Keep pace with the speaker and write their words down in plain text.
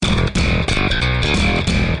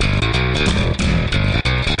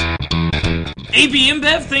AB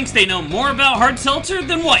InBev thinks they know more about hard seltzer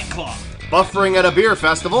than White Claw. Buffering at a beer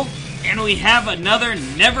festival. And we have another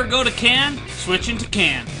never go to can, switching to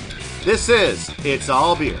can. This is It's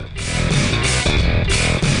All Beer.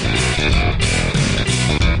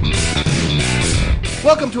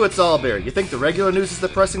 Welcome to It's All Beer. You think the regular news is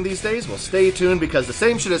depressing these days? Well, stay tuned because the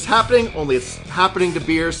same shit is happening, only it's happening to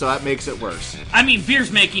beer, so that makes it worse. I mean,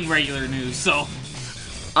 beer's making regular news, so...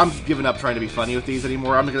 I'm giving up trying to be funny with these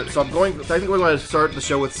anymore. I think we're going to start the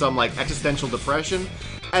show with some, existential depression,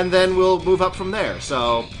 and then we'll move up from there.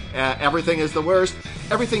 So, everything is the worst.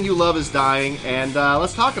 Everything you love is dying, and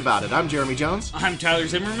let's talk about it. I'm Jeremy Jones. I'm Tyler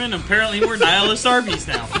Zimmerman. Apparently we're nihilist Arby's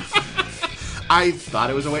now. I thought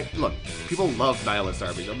it was a way... Look, people love nihilist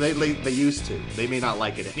Arby's. They used to. They may not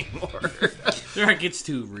like it anymore. They're like, it's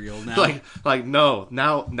too real now. No.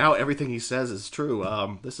 Now everything he says is true.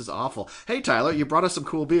 This is awful. Hey, Tyler, you brought us some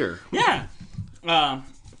cool beer. Yeah.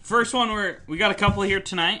 First one, we got a couple here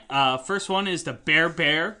tonight. First one is the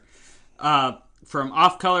Bear from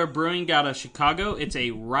Off Color Brewing out of Chicago. It's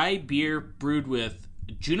a rye beer brewed with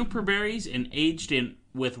juniper berries and aged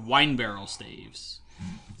with wine barrel staves.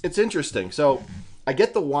 It's interesting. So, I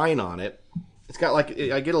get the wine on it. It's got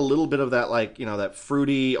I get a little bit of that that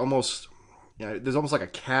fruity, almost, there's almost like a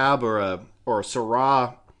cab or a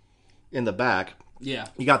Syrah in the back. Yeah.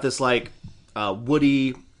 You got this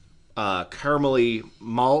woody, caramelly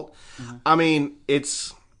malt. Mm-hmm. I mean,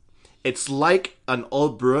 it's like an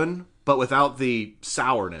Old Bruin, but without the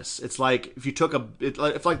sourness. It's like if you took it's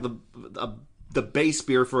like the base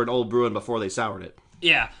beer for an Old Bruin before they soured it.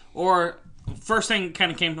 Yeah. Or first thing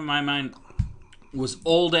kind of came to my mind was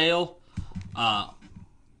Old Ale,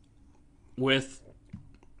 with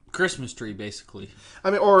Christmas tree, basically.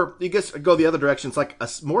 I mean, or you guess go the other direction. It's like a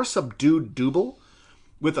more subdued double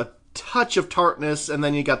with a touch of tartness, and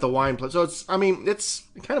then you got the wine. So it's kind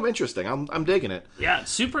of interesting. I'm digging it. Yeah,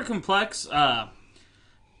 it's super complex.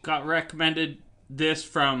 Got recommended this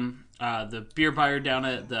from the beer buyer down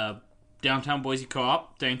at the downtown Boise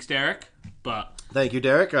Co-op. Thanks, Derek. Thank you,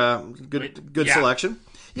 Derek. Good selection.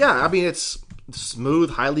 Yeah, I mean, it's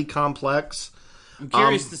smooth, highly complex. I'm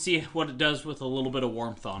curious to see what it does with a little bit of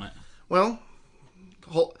warmth on it. Well,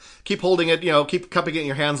 keep holding it, keep cupping it in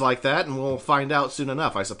your hands like that, and we'll find out soon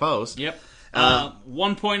enough, I suppose. Yep.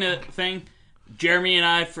 One point of thing, Jeremy and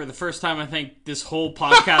I, for the first time, I think, this whole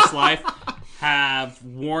podcast life, have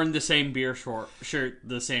worn the same beer shirt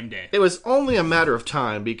the same day. It was only a matter of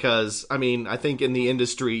time because, I think in the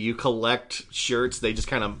industry, you collect shirts, they just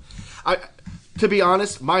kind of... To be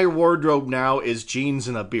honest, my wardrobe now is jeans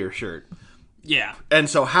and a beer shirt. Yeah. And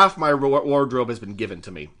so half my wardrobe has been given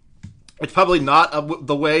to me. It's probably not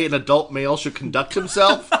the way an adult male should conduct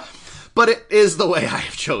himself, but it is the way I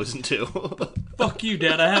have chosen to. Fuck you,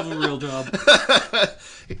 Dad. I have a real job.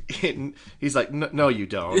 He's like, no, you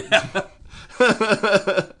don't.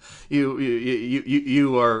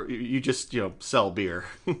 You just sell beer.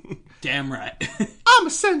 Damn right. I'm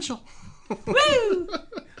essential. Woo!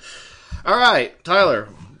 All right, Tyler,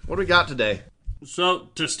 what do we got today? So,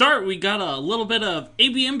 to start, we got a little bit of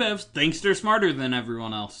AB InBev thinks they're smarter than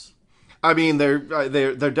everyone else. I mean, they're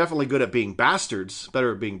definitely good at being bastards,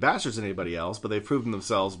 better at being bastards than anybody else, but they've proven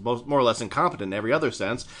themselves more or less incompetent in every other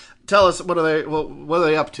sense. Tell us, what are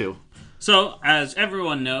they up to? So, as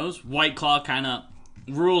everyone knows, White Claw kind of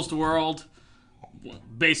rules the world,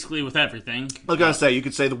 basically with everything. I was going to say, you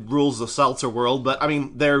could say the rules of the seltzer world, but,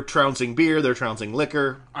 they're trouncing beer, they're trouncing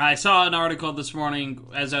liquor. I saw an article this morning,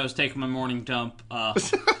 as I was taking my morning dump,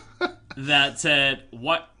 that said,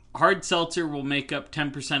 hard seltzer will make up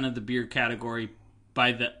 10% of the beer category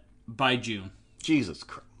by June. Jesus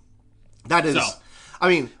Christ. That is...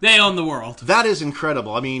 they own the world. That is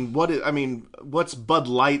incredible. What's Bud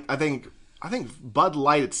Light? I think Bud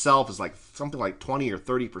Light itself is something like 20 or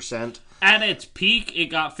 30%. At its peak,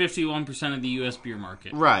 it got 51% of the U.S. beer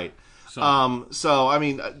market. Right. So,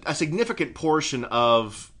 a significant portion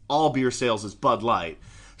of all beer sales is Bud Light.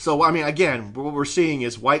 So, again, what we're seeing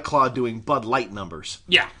is White Claw doing Bud Light numbers.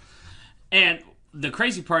 Yeah. And the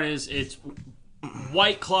crazy part is, it's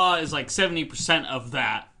White Claw is 70% of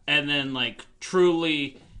that, and then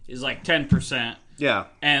Truly is 10%. Yeah.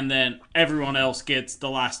 And then everyone else gets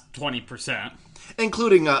the last 20%.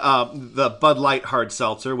 Including the Bud Light hard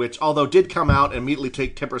seltzer, which, although did come out and immediately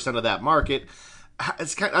take 10% of that market,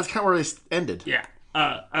 that's kind of where they ended. Yeah.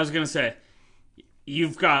 I was going to say,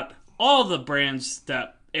 you've got all the brands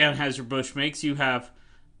that Anheuser-Busch makes. You have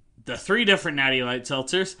the 3 different Natty Light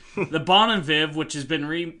seltzers, the Bon and Viv, which has been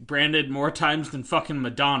rebranded more times than fucking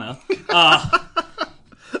Madonna.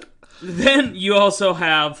 Then you also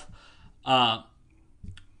have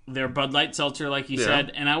their Bud Light Seltzer, like you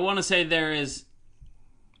said. And I want to say there is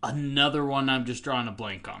another one. I'm just drawing a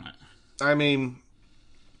blank on it. I mean,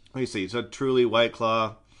 let me see. So Truly, White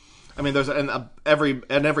Claw. I mean, there's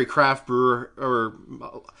every craft brewer or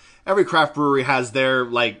every craft brewery has their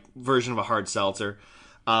like version of a hard seltzer.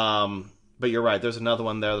 But you're right. There's another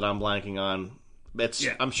one there that I'm blanking on.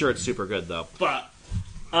 I'm sure it's super good though. But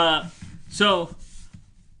so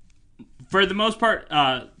for the most part,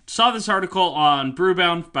 saw this article on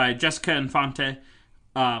Brewbound by Jessica Infante.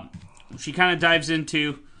 She kind of dives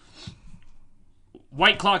into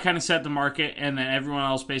White Claw kind of set the market, and then everyone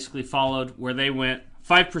else basically followed where they went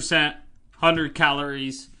 5%, 100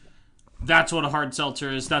 calories. That's what a hard seltzer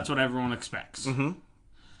is. That's what everyone expects. Mm-hmm.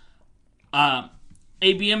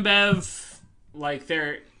 AB InBev, like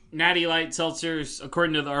their Natty Light seltzers,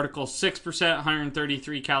 according to the article, 6%,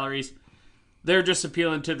 133 calories. They're just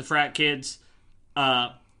appealing to the frat kids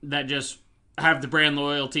that just have the brand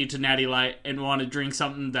loyalty to Natty Light and want to drink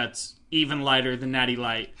something that's even lighter than Natty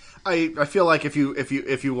Light. I feel like if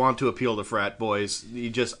you want to appeal to frat boys,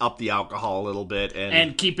 you just up the alcohol a little bit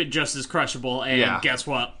and keep it just as crushable. And guess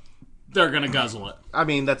what? They're gonna guzzle it. I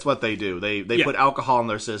mean, that's what they do. They put alcohol in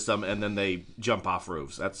their system and then they jump off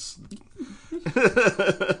roofs. That's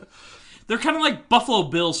they're kind of like Buffalo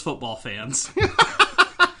Bills football fans.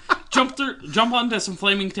 Jump onto some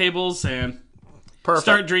flaming tables and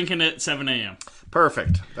start drinking at 7 a.m.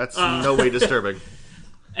 Perfect. That's no way disturbing.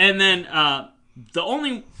 And then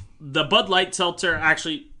the Bud Light Seltzer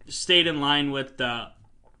actually stayed in line with the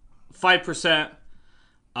 5%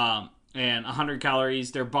 and 100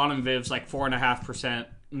 calories. Their Bon Viv's like 4.5%,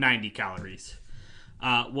 90 calories.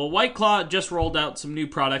 Well, White Claw just rolled out some new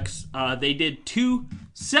products. They did two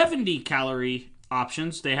 70-calorie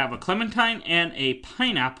options. They have a clementine and a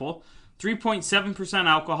pineapple. 3.7%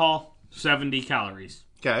 alcohol, 70 calories.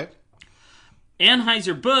 Okay.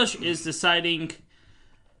 Anheuser-Busch is deciding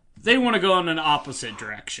they want to go in an opposite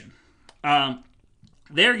direction.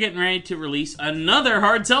 They're getting ready to release another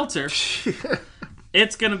hard seltzer.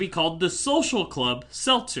 It's going to be called the Social Club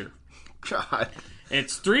Seltzer. God.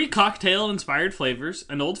 It's 3 cocktail-inspired flavors,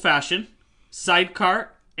 an old-fashioned,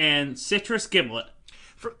 sidecar, and citrus gimlet.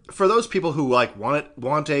 For those people who like want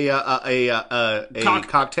a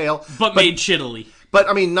cocktail, but made shittily. But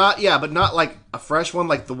I mean, not like a fresh one,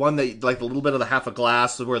 like the one that like a little bit of the half a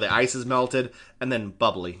glass where the ice is melted and then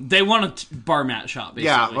bubbly. They want a bar mat shop,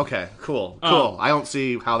 basically. Yeah. Okay. Cool. I don't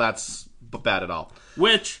see how that's bad at all.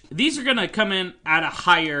 Which these are going to come in at a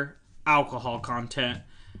higher alcohol content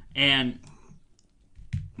and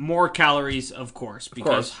more calories, of course,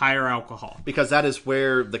 because higher alcohol. Because that is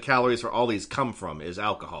where the calories for all these come from, is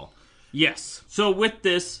alcohol. Yes. So with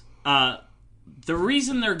this, the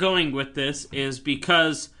reason they're going with this is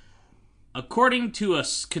because, according to a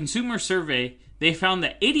consumer survey, they found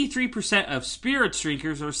that 83% of spirits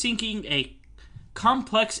drinkers are seeking a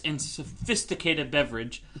complex and sophisticated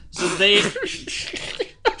beverage. So they,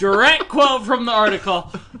 direct quote from the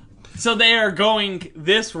article, so they are going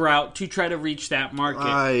this route to try to reach that market.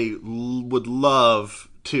 I would love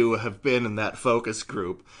to have been in that focus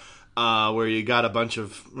group where you got a bunch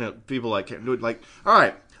of people like, all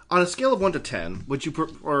right, on a scale of 1 to 10, would you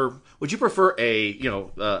prefer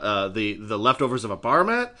the leftovers of a bar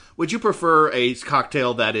mat? Would you prefer a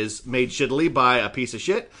cocktail that is made shittily by a piece of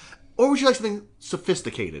shit? Or would you like something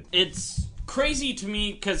sophisticated? It's crazy to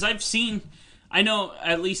me because I know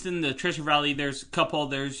at least in the Treasure Valley, there's a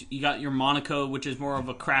couple. You got your Monaco, which is more of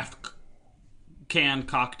a craft can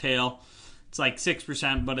cocktail. It's like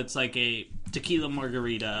 6%, but it's like a tequila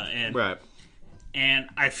margarita, and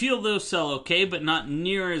I feel those sell okay, but not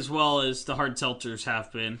near as well as the hard seltzers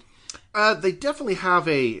have been. They definitely have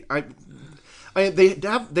they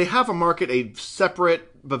have a market, a separate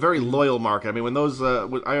but very loyal market. I mean, when those I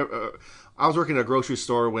was working at a grocery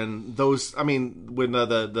store when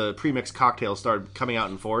the pre-mixed cocktails started coming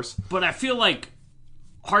out in force. But I feel like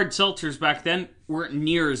hard seltzers back then weren't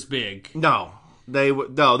near as big. No, they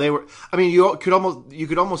were. I mean, you could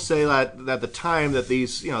almost say that at the time that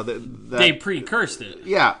these, they precursed it.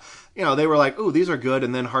 Yeah, they were like, "Ooh, these are good,"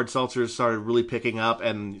 and then hard seltzers started really picking up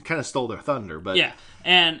and kind of stole their thunder. But yeah,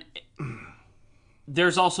 and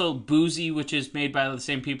there's also Boozy, which is made by the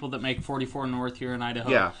same people that make 44 North here in Idaho.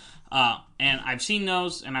 Yeah. And I've seen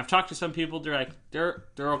those, and I've talked to some people. They're like, they're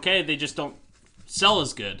okay. They just don't sell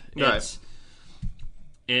as good. Right.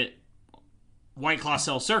 White Claw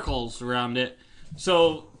sells circles around it.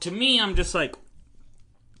 So to me, I'm just like,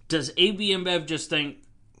 does AB InBev just think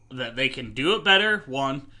that they can do it better?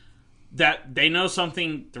 One, that they know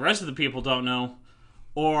something the rest of the people don't know,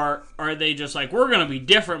 or are they just like, we're going to be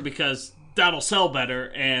different because that'll sell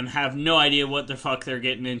better and have no idea what the fuck they're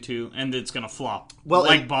getting into, and it's gonna flop. Well,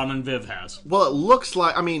 like Bon and Viv has. Well, it looks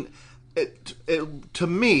like, I mean, to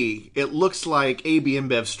me, it looks like AB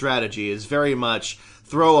InBev's strategy is very much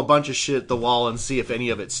throw a bunch of shit at the wall and see if any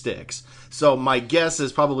of it sticks. So my guess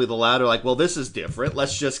is probably the latter, like, well, this is different.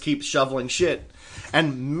 Let's just keep shoveling shit.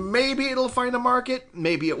 And maybe it'll find a market,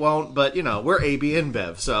 maybe it won't, but, you know, we're AB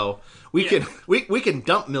InBev, so we can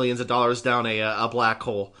dump millions of dollars down a black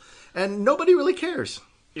hole, and nobody really cares.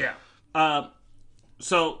 Yeah.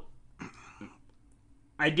 So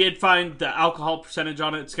I did find the alcohol percentage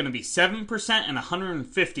on it. It's going to be 7% and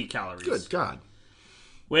 150 calories. Good God.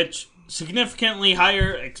 Which, significantly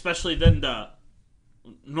higher, especially than the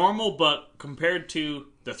normal, but compared to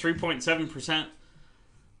the 3.7%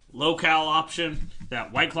 low-cal option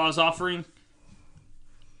that White Claw's offering,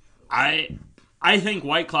 I think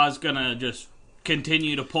White Claw's going to just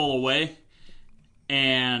continue to pull away.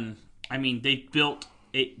 And, I mean, they built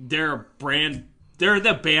they're a brand. They're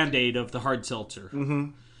the Band-Aid of the hard seltzer. Mm-hmm.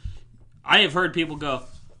 I have heard people go,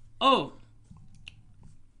 oh,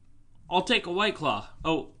 I'll take a White Claw.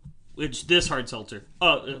 Oh, it's this hard seltzer.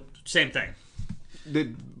 Oh, same thing.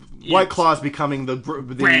 The White Claw is becoming the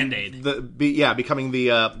Band-Aid. Becoming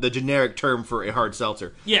the generic term for a hard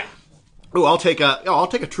seltzer. Yeah. Oh, I'll take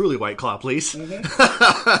a truly White Claw, please.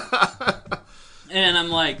 Mm-hmm. And I'm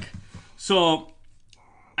like, so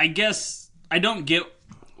I guess I don't get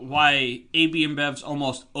why AB InBev's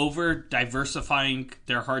almost over diversifying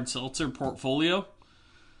their hard seltzer portfolio,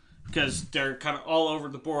 because they're kind of all over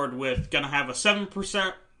the board with gonna have a 7%, a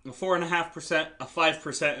 4.5%, a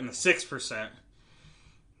 5%, and a 6%.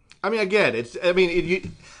 I mean, again,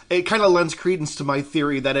 it kind of lends credence to my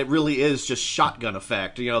theory that it really is just shotgun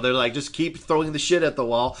effect. You know, they're like, just keep throwing the shit at the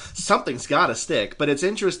wall. Something's got to stick. But it's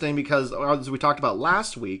interesting because, as we talked about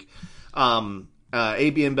last week, AB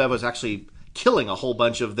InBev was actually killing a whole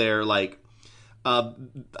bunch of their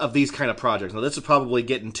of these kind of projects. Now, this is probably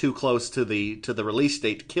getting too close to the release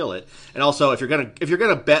date to kill it. And also, if you're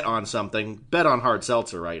gonna bet on something, bet on hard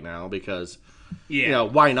seltzer right now, because you know,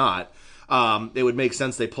 why not? It would make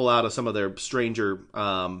sense they pull out of some of their stranger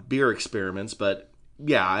beer experiments, but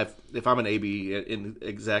yeah, if I'm an AB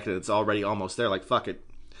executive, it's already almost there. Like, fuck it,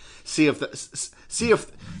 see if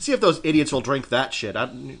those idiots will drink that shit.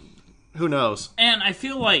 Who knows? And I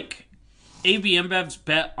feel like AB InBev's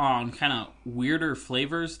bet on kind of weirder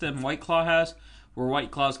flavors than White Claw has, where White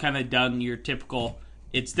Claw's kind of done your typical,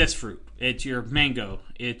 it's this fruit, it's your mango,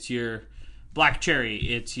 it's your black cherry,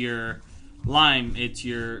 it's your lime, it's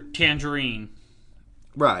your tangerine.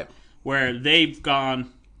 Right. Where they've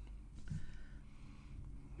gone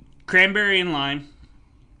cranberry and lime,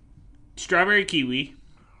 strawberry kiwi,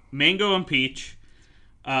 mango and peach,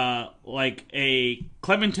 like a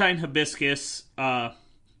clementine hibiscus,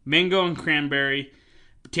 mango and cranberry,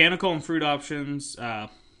 botanical and fruit options,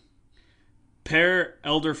 pear,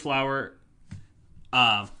 elderflower,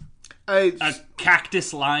 a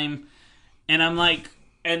cactus lime, and I'm like,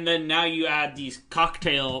 and then now you add these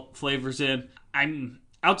cocktail flavors in. I'm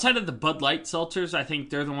outside of the Bud Light seltzers, I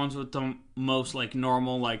think they're the ones with the most like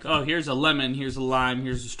normal, like, oh, here's a lemon, here's a lime,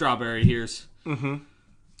 here's a strawberry, here's. Mm-hmm.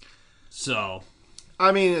 So,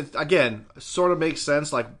 I mean, it, again, sort of makes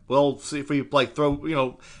sense. Like, we'll see if we like throw, you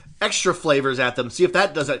know, extra flavors at them. See if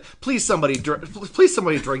that does it. Please somebody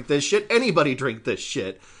drink this shit. Anybody drink this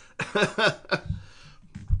shit.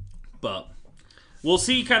 But we'll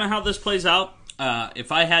see kind of how this plays out.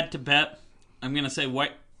 If I had to bet, I'm going to say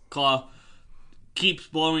White Claw keeps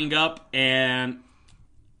blowing up, and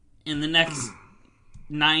in the next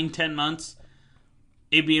 9-10 months,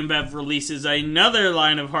 AB InBev releases another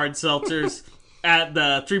line of hard seltzers at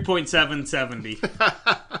the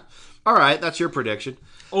 3.770. All right, that's your prediction.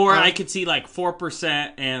 Or I could see like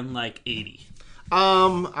 4% and like 80.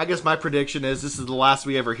 I guess my prediction is this is the last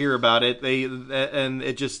we ever hear about it. They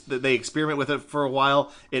experiment with it for a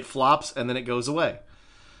while, it flops, and then it goes away.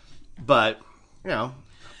 But, you know,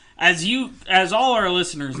 as all our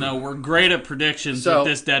listeners know, we're great at predictions with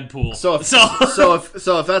this Deadpool. So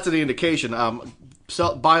if that's any indication,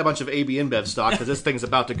 buy a bunch of AB InBev stock, because this thing's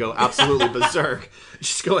about to go absolutely berserk.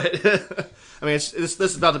 Just go ahead. I mean, this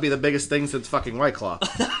is about to be the biggest thing since fucking White Claw.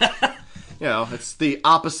 You know, it's the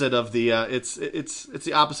opposite of the. It's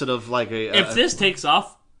the opposite of like a. If this takes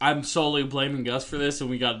off, I'm solely blaming Gus for this, and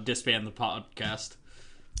we got to disband the podcast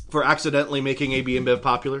for accidentally making AB InBev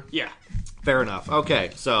popular. Yeah, fair enough. Okay,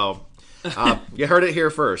 so you heard it here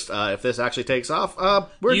first. If this actually takes off,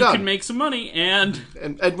 we're done. You can make some money and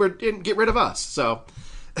get rid of us. So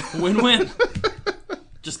win-win.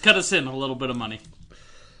 Just cut us in a little bit of money.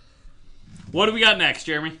 What do we got next,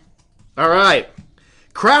 Jeremy? All right.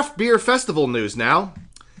 Craft beer festival news now.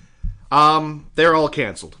 They're all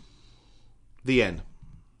canceled. The end.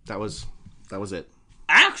 That was it.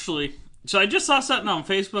 Actually, so I just saw something on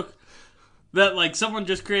Facebook that like someone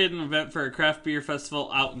just created an event for a craft beer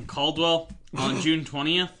festival out in Caldwell on June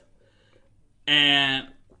 20th. And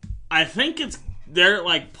I think they're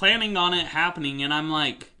like planning on it happening, and I'm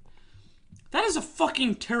like, that is a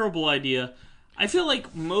fucking terrible idea. I feel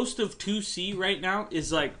like most of 2C right now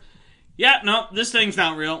is like, yeah, no, this thing's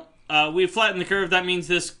not real. We flattened the curve. That means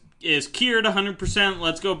this is cured 100%.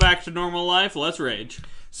 Let's go back to normal life. Let's rage.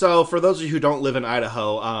 So, for those of you who don't live in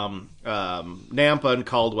Idaho, Nampa and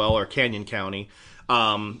Caldwell, or Canyon County,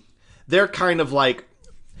 they're kind of like,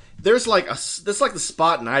 there's like the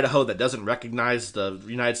spot in Idaho that doesn't recognize the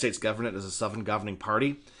United States government as a sovereign governing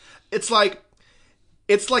party. It's like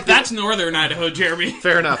that's northern Idaho, Jeremy.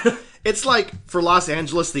 Fair enough. It's like for Los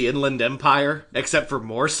Angeles, the Inland Empire, except for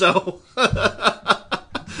more so.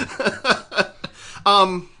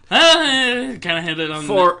 Kind of hit it on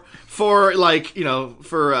for like, you know,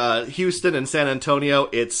 for Houston and San Antonio,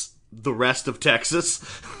 it's the rest of Texas.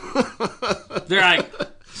 They're like,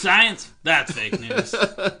 science, that's fake news.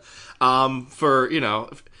 For, you know,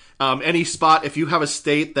 any spot, if you have a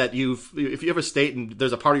state and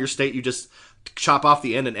there's a part of your state you just chop off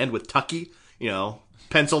the end and end with Tucky, you know,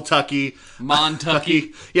 Pennsyltucky,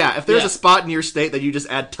 Montucky. Yeah, if there's a spot in your state that you just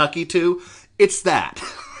add Tucky to, it's that.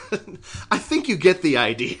 I think you get the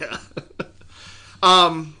idea.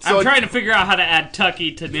 I'm trying to figure out how to add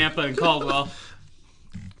Tucky to Nampa and Caldwell.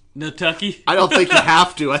 No Tucky? I don't think you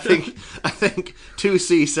have to. I think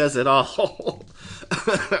 2C says it all.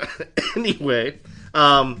 Anyway,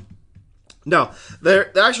 no,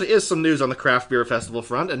 there actually is some news on the craft beer festival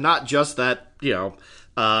front, and not just that, you know,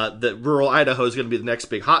 that rural Idaho is going to be the next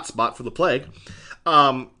big hotspot for the plague.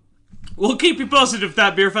 We'll keep you posted if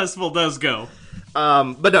that beer festival does go.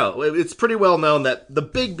 But no, it's pretty well known that the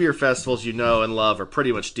big beer festivals you know and love are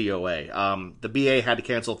pretty much DOA. The BA had to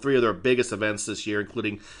cancel 3 of their biggest events this year,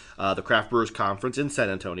 including the Craft Brewers Conference in San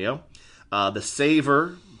Antonio, the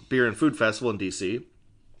Savor Beer and Food Festival in DC,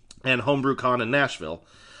 and HomebrewCon in Nashville.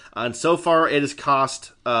 And so far, it has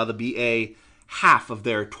cost the BA half of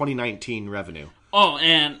their 2019 revenue. Oh,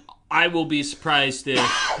 and I will be surprised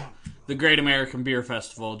if the Great American Beer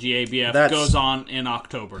Festival, GABF, goes on in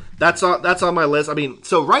October. That's on my list. I mean,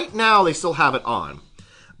 so right now they still have it on,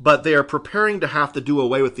 but they are preparing to have to do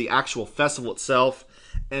away with the actual festival itself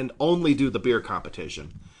and only do the beer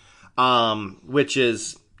competition, which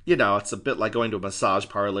is, you know, it's a bit like going to a massage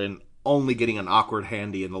parlor and only getting an awkward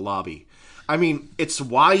handy in the lobby. I mean, it's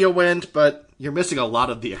why you went, but you're missing a lot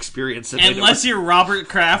of the experience. Unless you're Robert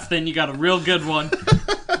Kraft, then you got a real good one.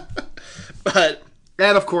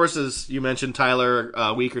 And of course, as you mentioned, Tyler,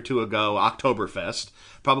 a week or two ago, Oktoberfest,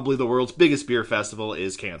 probably the world's biggest beer festival,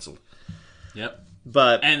 is canceled. Yep.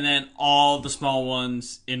 And then all the small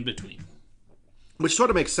ones in between. Which sort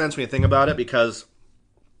of makes sense when you think about it, because,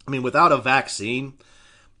 I mean, without a vaccine,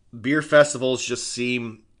 beer festivals just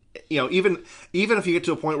seem, you know, even if you get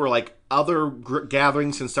to a point where, like, other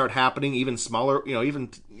gatherings can start happening, even smaller, you know, even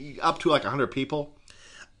up to, like, 100 people,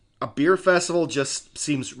 a beer festival just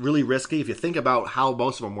seems really risky. If you think about how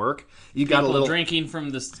most of them work, you got a little drinking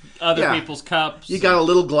from other people's cups. You got a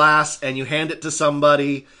little glass, and you hand it to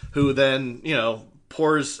somebody who then, you know,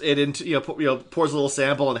 pours it into, pours a little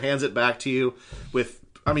sample and hands it back to you.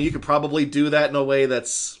 I mean, you could probably do that in a way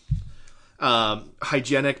that's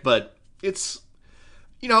hygienic, but it's,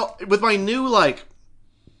 you know, with my new, like,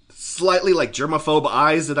 slightly, like, germaphobe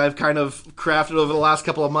eyes that I've kind of crafted over the last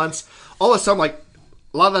couple of months, all of a sudden, like,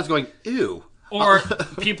 a lot of that's going, ew. Or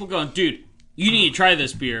people going, dude, you need to try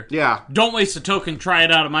this beer. Yeah. Don't waste a token, try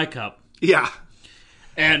it out of my cup. Yeah.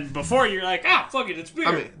 And before you're like, fuck it, it's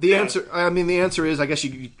beer. I mean, the answer is, I guess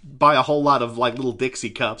you buy a whole lot of, like, little Dixie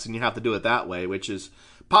cups, and you have to do it that way, which is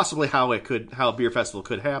possibly how a beer festival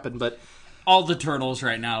could happen, but all the turtles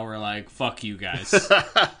right now were like, fuck you guys.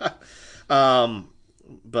 No,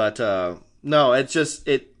 it's just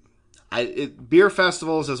beer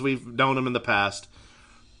festivals as we've known them in the past,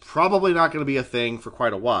 probably not going to be a thing for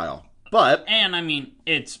quite a while. And I mean,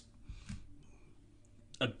 it's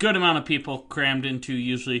a good amount of people crammed into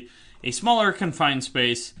usually a smaller confined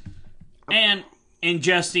space and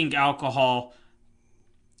ingesting alcohol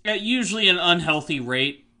at usually an unhealthy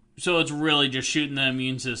rate. So it's really just shooting the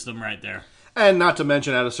immune system right there. And not to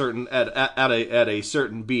mention at a certain blood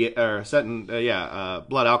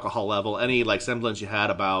alcohol level, any like semblance you had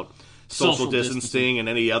about social distancing and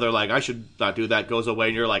any other like I should not do that goes away,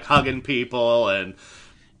 and you're like hugging people and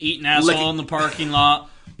eating asshole in the parking lot.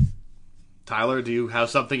 Tyler, do you have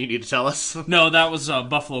something you need to tell us? No, that was a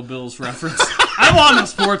Buffalo Bills reference. I'm on a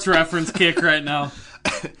sports reference kick right now.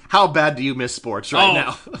 How bad do you miss sports right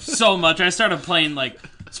now? So much. I started playing like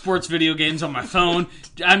sports video games on my phone.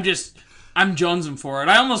 I'm jonesing for it.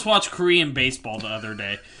 I almost watched Korean baseball the other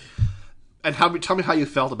day. And tell me how you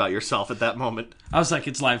felt about yourself at that moment. I was like,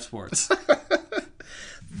 it's live sports.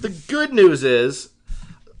 The good news is,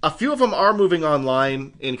 a few of them are moving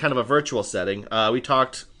online in kind of a virtual setting. We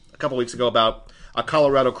talked a couple weeks ago about a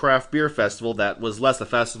Colorado Craft Beer Festival that was less a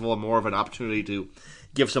festival and more of an opportunity to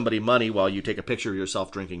give somebody money while you take a picture of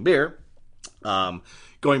yourself drinking beer.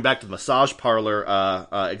 Going back to the massage parlor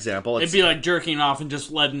example. It'd be like jerking off and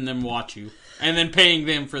just letting them watch you. And then paying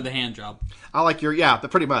them for the hand job. I like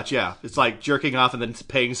pretty much, yeah. It's like jerking off and then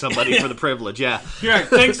paying somebody for the privilege, yeah. You're right,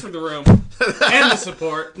 thanks for the room. And the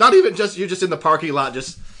support. Not even just, you're just in the parking lot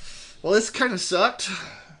just, well, this kind of sucked.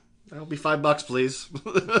 That'll be $5, please.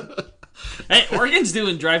 Hey, Oregon's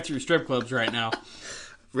doing drive-through strip clubs right now.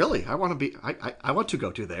 Really? I want to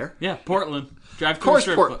go to there. Yeah, Portland. Drive-through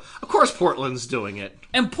strip club. Of course Portland's doing it.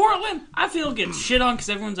 And Portland, I feel, gets shit on because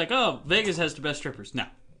everyone's like, oh, Vegas has the best strippers. No.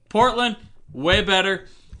 Portland, way better.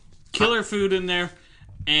 Killer food in there.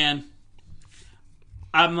 And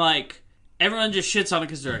I'm like, everyone just shits on it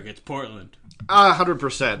because they're like, it's Portland.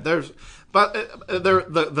 100%. They're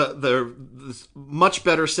much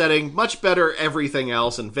better setting, much better everything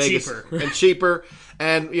else in Vegas, cheaper,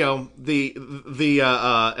 and you know the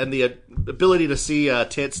ability to see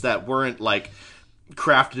tits that weren't like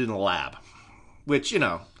crafted in a lab, which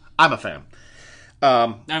I'm a fan.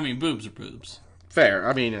 I mean, boobs are boobs. Fair.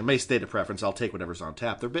 I mean, it may state a preference. I'll take whatever's on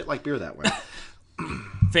tap. They're a bit like beer that way.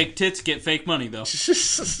 Fake tits get fake money though.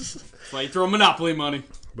 That's why you throw Monopoly money.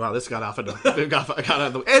 Wow, this got off of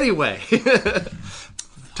the... Anyway.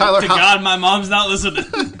 Tyler, God, my mom's not listening.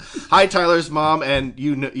 Hi, Tyler's mom, and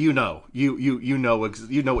you know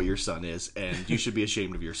what your son is, and you should be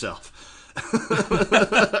ashamed of yourself.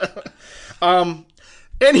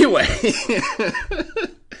 Anyway,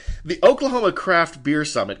 the Oklahoma Craft Beer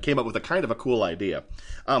Summit came up with a kind of a cool idea.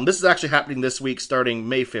 This is actually happening this week, starting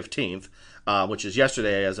May 15th, which is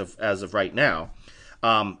yesterday as of right now.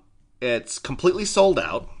 It's completely sold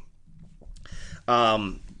out.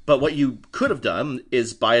 But what you could have done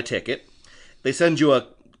is buy a ticket. They send you a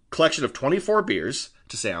collection of 24 beers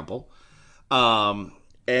to sample. And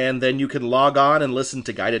then you can log on and listen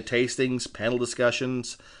to guided tastings, panel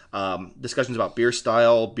discussions, discussions about beer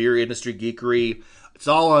style, beer industry geekery. It's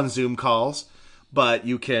all on Zoom calls. But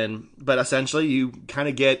essentially you kind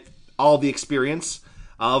of get all the experience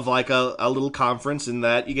of like a little conference in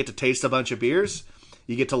that you get to taste a bunch of beers.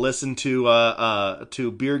 You get to listen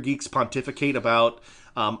to beer geeks pontificate about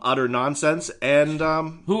utter nonsense and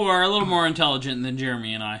who are a little more intelligent than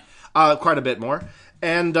Jeremy and I. Quite a bit more.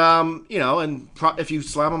 And if you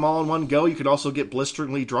slam them all in one go, you could also get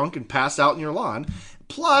blisteringly drunk and pass out in your lawn.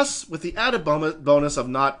 Plus, with the added bonus of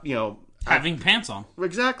not having pants on.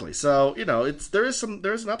 Exactly. So there is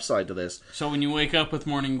an upside to this. So when you wake up with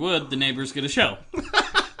morning wood, the neighbors get a show.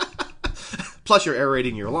 Plus, you're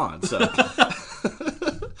aerating your lawn. So.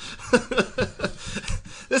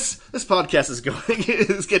 This podcast is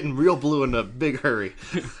getting real blue in a big hurry.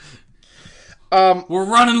 We're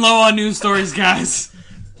running low on news stories, guys.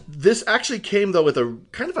 This actually came though with a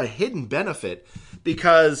kind of a hidden benefit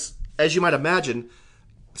because, as you might imagine,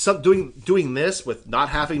 doing this with not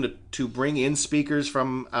having to bring in speakers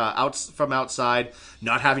from outside,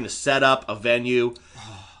 not having to set up a venue,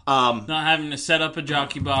 not having to set up a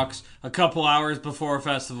jockey box a couple hours before a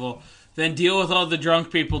festival. Then deal with all the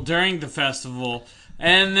drunk people during the festival,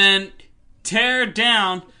 and then tear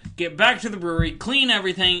down, get back to the brewery, clean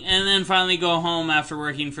everything, and then finally go home after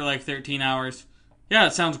working for like 13 hours. Yeah,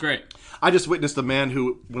 it sounds great. I just witnessed a man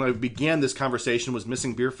who, when I began this conversation, was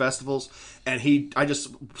missing beer festivals, and I just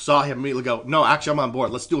saw him immediately go, no, actually, I'm on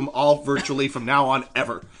board. Let's do them all virtually from now on,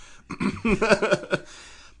 ever.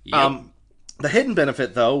 Yep. The hidden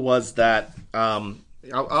benefit, though, was that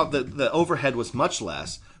the overhead was much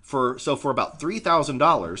less. For about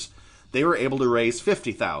 $3,000, they were able to raise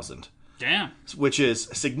 $50,000. Damn. Which is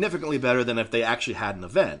significantly better than if they actually had an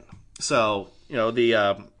event. So,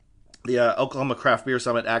 the Oklahoma Craft Beer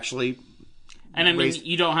Summit actually... And I mean,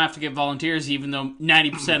 you don't have to get volunteers, even though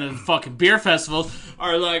 90% of the fucking beer festivals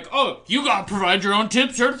are like, oh, you gotta provide your own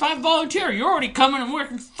tip certified volunteer. You're already coming and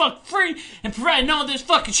working fucking free and providing all this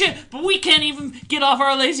fucking shit, but we can't even get off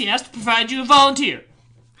our lazy ass to provide you a volunteer.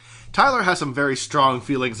 Tyler has some very strong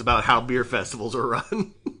feelings about how beer festivals are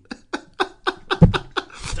run.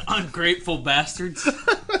 The ungrateful bastards.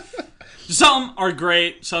 Some are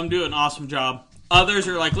great. Some do an awesome job. Others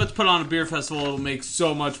are like, let's put on a beer festival. It'll make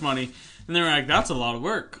so much money. And they were like, that's a lot of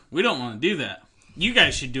work. We don't want to do that. You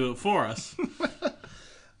guys should do it for us.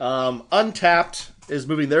 Untapped is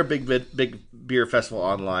moving their big beer festival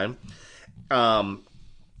online.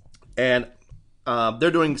 And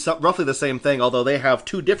they're doing roughly the same thing, although they have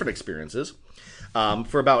two different experiences.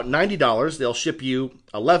 For about $90, they'll ship you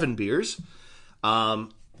 11 beers. At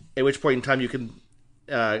which point in time you can...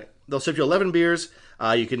 they'll ship you 11 beers.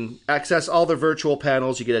 You can access all their virtual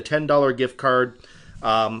panels. You get a $10 gift card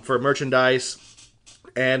for merchandise,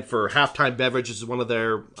 and for Halftime Beverages is one of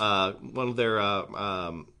their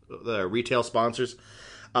retail sponsors.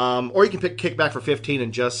 Or you can pick kickback for $15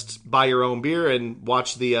 and just buy your own beer and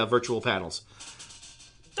watch the virtual panels.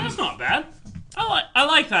 That's not bad. I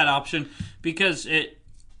like that option because it,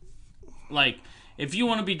 like, if you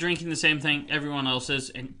want to be drinking the same thing everyone else is,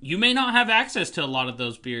 and you may not have access to a lot of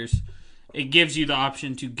those beers, it gives you the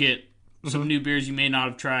option to get some new beers you may not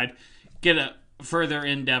have tried, get a further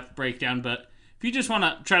in-depth breakdown. But if you just want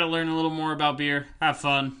to try to learn a little more about beer, have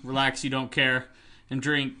fun, relax, you don't care, and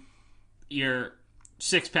drink your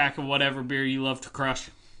 6-pack of whatever beer you love to crush,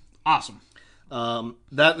 awesome. And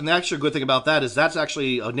the actual good thing about that is that's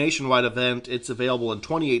actually a nationwide event. It's available in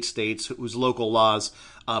 28 states whose local laws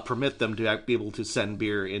permit them to be able to send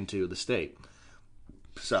beer into the state.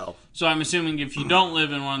 So I'm assuming if you don't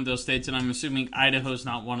live in one of those states, and I'm assuming Idaho's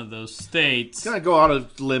not one of those states. I'm going to go out on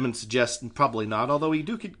a limb and suggest probably not, although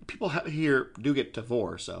people here do get to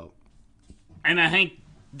 4. So, and I think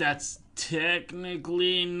that's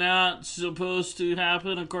technically not supposed to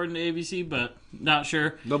happen according to ABC, but not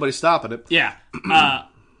sure. Nobody's stopping it. Yeah.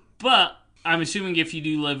 But I'm assuming if you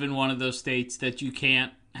do live in one of those states that you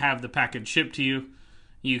can't have the package shipped to you,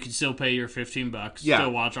 you can still pay your $15 to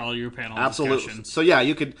watch all your panel discussions. So yeah,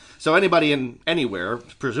 you could. So anybody in anywhere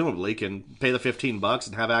presumably can pay the $15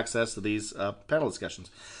 and have access to these panel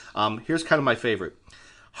discussions. Here's kind of my favorite.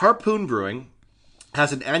 Harpoon Brewing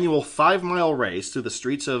has an annual 5-mile race through the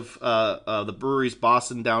streets of the brewery's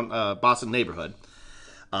Boston neighborhood.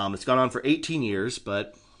 It's gone on for 18 years,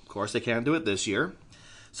 but of course they can't do it this year.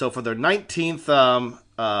 So for their 19th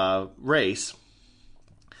race,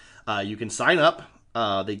 you can sign up.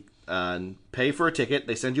 They pay for a ticket.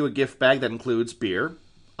 They send you a gift bag that includes beer,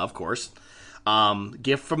 of course,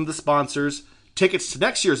 gift from the sponsors, tickets to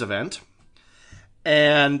next year's event,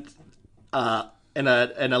 and a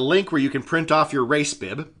link where you can print off your race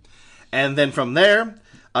bib, and then from there,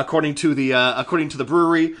 according to the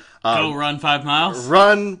brewery, go run 5 miles.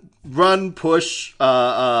 Run, push,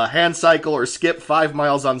 hand cycle, or skip 5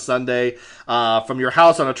 miles on Sunday from your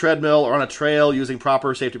house on a treadmill or on a trail using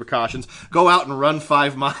proper safety precautions. Go out and run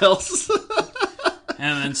 5 miles.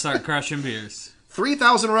 And then start crushing beers.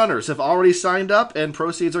 3,000 runners have already signed up, and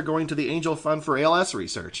proceeds are going to the Angel Fund for ALS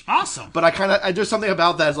research. Awesome. But I do something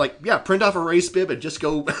about that. It's like, yeah, print off a race bib and just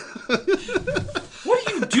go. What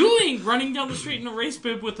are you doing running down the street in a race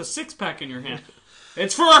bib with a 6-pack in your hand?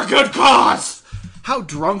 It's for a good cause! How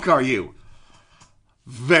drunk are you?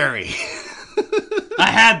 Very.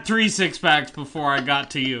 I had 3 6-packs before I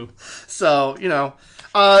got to you. So,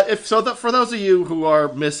 for those of you who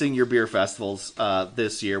are missing your beer festivals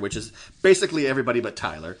this year, which is basically everybody but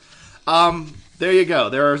Tyler, there you go.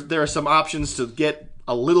 There are some options to get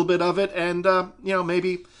a little bit of it, and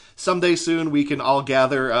maybe someday soon we can all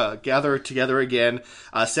gather together again,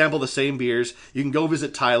 sample the same beers. You can go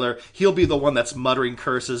visit Tyler. He'll be the one that's muttering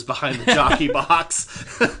curses behind the jockey box.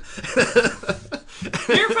 Beer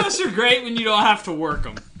fests are great when you don't have to work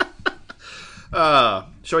them.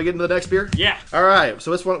 Shall we get into the next beer? Yeah. All right.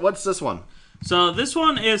 So what's this one? So this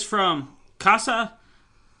one is from Casa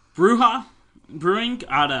Bruja Brewing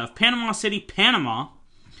out of Panama City, Panama.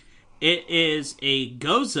 It is a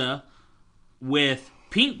Goza with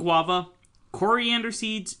pink guava, coriander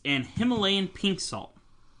seeds, and Himalayan pink salt.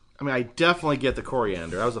 I mean, I definitely get the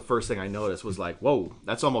coriander. That was the first thing I noticed. Was like, whoa,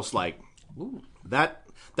 that's almost like that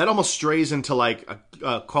almost strays into like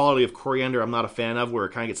a quality of coriander I'm not a fan of, where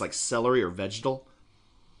it kind of gets like celery or vegetal.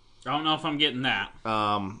 I don't know if I'm getting that.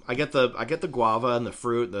 I get the guava and the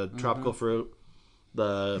fruit, the tropical fruit,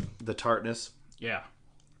 the tartness. Yeah.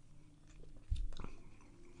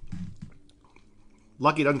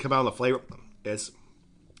 Lucky it doesn't come out of the flavor. It's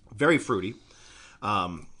very fruity.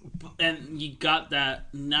 And you got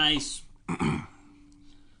that nice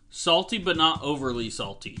salty, but not overly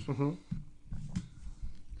salty. Mm-hmm.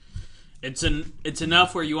 It's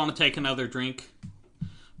enough where you want to take another drink,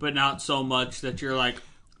 but not so much that you're like,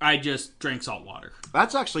 I just drank salt water.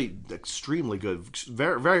 That's actually extremely good.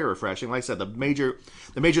 Very, very refreshing. Like I said, the major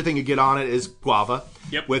thing you get on it is guava.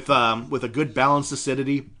 Yep. With a good balanced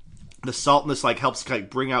acidity. The saltness helps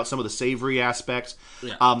bring out some of the savory aspects.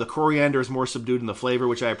 Yeah. The coriander is more subdued in the flavor,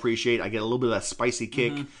 which I appreciate. I get a little bit of that spicy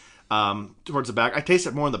kick towards the back. I taste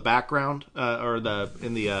it more in the background or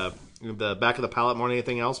in the back of the palate more than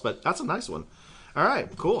anything else. But that's a nice one. All right,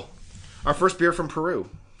 cool. Our first beer from Peru.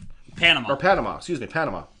 Panama. Excuse me,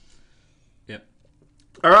 Panama. Yep.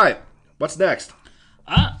 All right, what's next?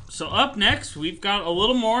 So up next, we've got a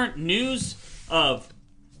little more news of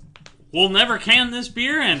we'll never can this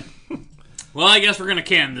beer, and well, I guess we're gonna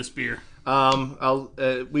can this beer.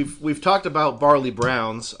 We've talked about Barley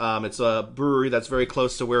Browns. It's a brewery that's very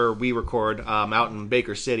close to where we record, out in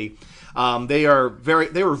Baker City. They were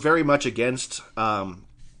very much against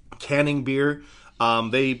canning beer.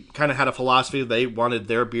 They kind of had a philosophy. They wanted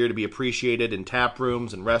their beer to be appreciated in tap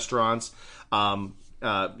rooms and restaurants.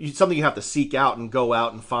 Something you have to seek out and go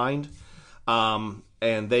out and find.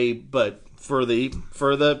 But for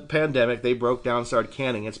the pandemic, they broke down and started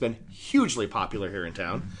canning. It's been hugely popular here in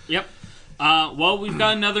town. Yep. Well, we've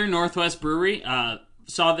got another Northwest brewery.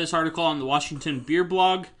 Saw this article on the Washington Beer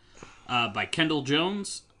Blog by Kendall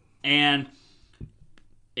Jones, and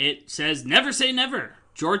it says, "Never say never.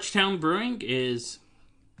 Georgetown Brewing is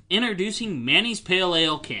introducing Manny's Pale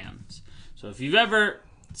Ale cans." So if you've ever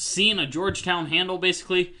seen a Georgetown handle,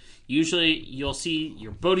 basically, usually you'll see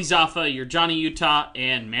your Bodhisattva, your Johnny Utah,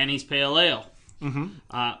 and Manny's Pale Ale.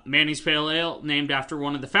 Mm-hmm. Manny's Pale Ale, named after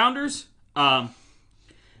one of the founders.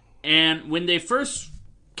 And when they first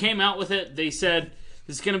came out with it, they said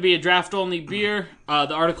this is going to be a draft-only beer.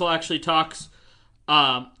 The article actually talks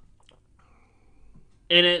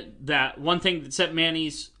in it that one thing that set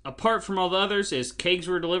Manny's apart from all the others is kegs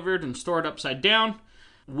were delivered and stored upside down.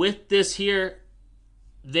 With this here,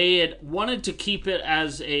 they had wanted to keep it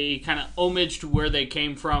as a kind of homage to where they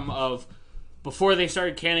came from of before they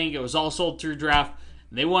started canning, it was all sold through draft.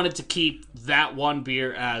 They wanted to keep that one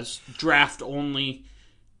beer as draft only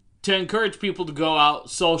to encourage people to go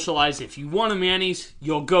out, socialize. If you want a Manny's,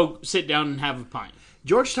 you'll go sit down and have a pint.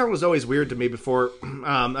 Georgetown was always weird to me before.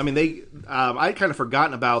 I'd kind of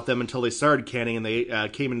forgotten about them until they started canning, and they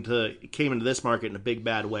came into this market in a big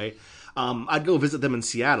bad way. I'd go visit them in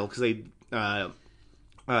Seattle because they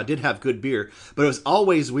did have good beer, but it was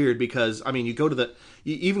always weird because you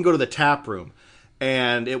even go to the tap room,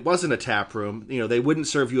 and it wasn't a tap room. They wouldn't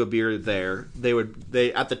serve you a beer there.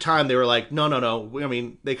 They at the time they were like, no.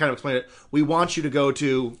 They kind of explained it. We want you to go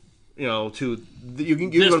to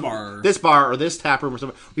this bar or this tap room or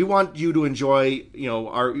something. We want you to enjoy,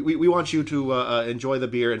 we want you to enjoy the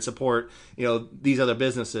beer and support, these other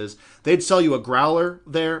businesses. They'd sell you a growler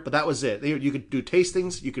there, but that was it. You could do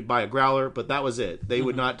tastings, you could buy a growler, but that was it. They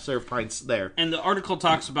would not serve pints there. And the article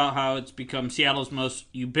talks about how it's become Seattle's most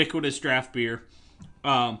ubiquitous draft beer.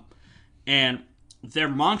 And their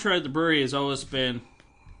mantra at the brewery has always been,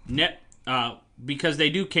 because they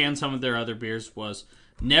do can some of their other beers, was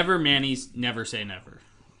never Manny's, never say never.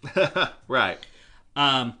 Right.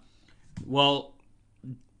 Well,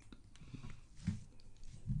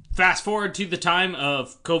 fast forward to the time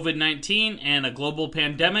of COVID-19 and a global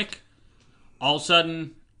pandemic. All of a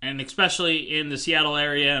sudden, and especially in the Seattle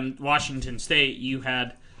area and Washington State, you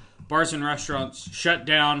had bars and restaurants shut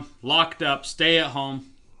down, locked up, stay at home.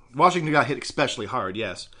 Washington got hit especially hard,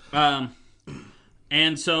 yes.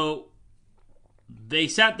 And so they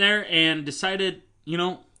sat there and decided,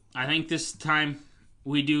 I think this time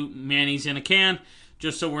we do Manny's in a can,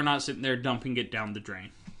 just so we're not sitting there dumping it down the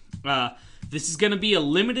drain. This is going to be a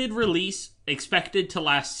limited release, expected to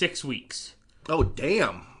last 6 weeks. Oh,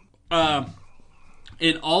 damn.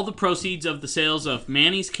 And all the proceeds of the sales of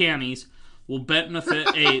Manny's Cannies will benefit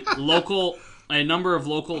a number of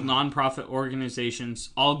local nonprofit organizations,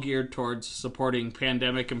 all geared towards supporting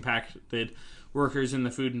pandemic-impacted workers in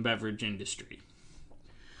the food and beverage industry.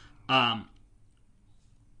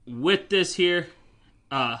 With this here,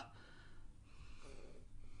 a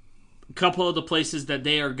couple of the places that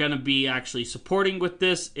they are going to be actually supporting with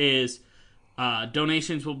this is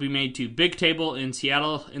donations will be made to Big Table in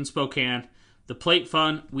Seattle and Spokane, the Plate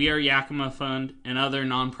Fund, We Are Yakima Fund, and other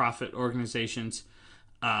nonprofit organizations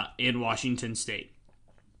in Washington State.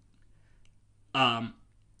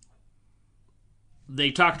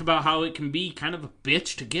 They talked about how it can be kind of a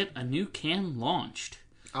bitch to get a new can launched.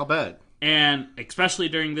 I'll bet. And especially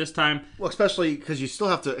during this time. Well, especially because you still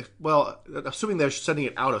have to, assuming they're sending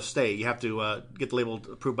it out of state, you have to get the label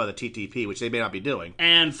approved by the TTP, which they may not be doing.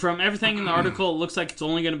 And from everything in the article, it looks like it's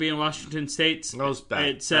only going to be in Washington State.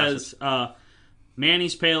 It says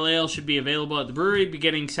Manny's Pale Ale should be available at the brewery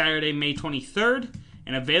beginning Saturday, May 23rd,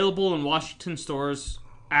 and available in Washington stores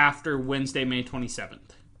after Wednesday, May 27th.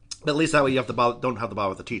 But at least that way you don't have to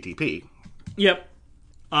bother with the TTP. Yep.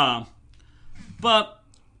 But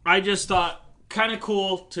I just thought kind of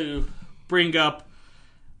cool to bring up,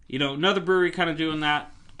 another brewery kind of doing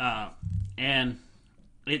that. And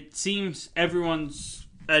it seems everyone's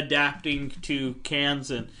adapting to cans,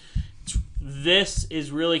 and this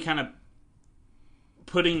is really kind of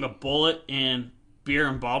putting a bullet in beer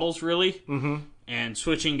and bottles, really, and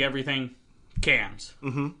switching everything cans.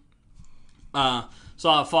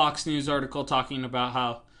 Saw a Fox News article talking about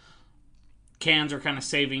how cans are kind of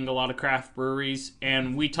saving a lot of craft breweries,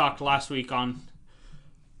 and we talked last week on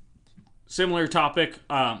similar topic,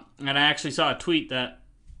 and I actually saw a tweet that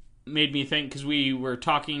made me think, because we were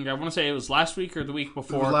talking, I want to say it was last week or the week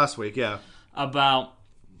before. It was last week, yeah. About,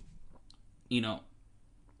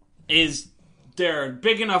 is there a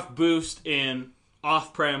big enough boost in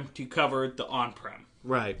off-prem to cover the on-prem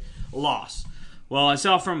loss? Well, I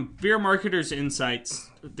saw from Beer Marketers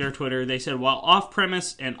Insights, their Twitter, they said, while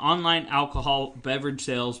off-premise and online alcohol beverage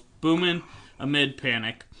sales booming amid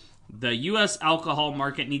panic, the U.S. alcohol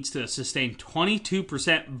market needs to sustain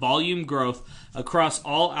 22% volume growth across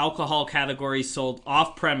all alcohol categories sold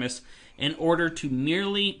off-premise in order to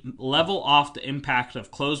nearly level off the impact of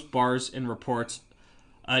closed bars and reports,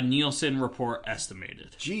 a Nielsen report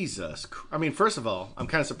estimated. Jesus. I mean, first of all, I'm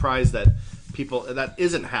kind of surprised that that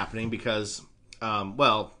isn't happening because,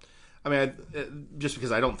 just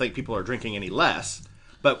because I don't think people are drinking any less,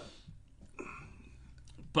 but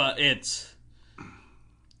it's...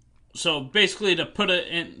 So basically, to put it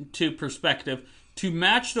into perspective, to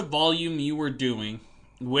match the volume you were doing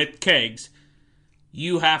with kegs,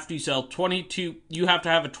 you have to sell 22. You have to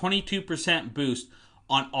have a 22% boost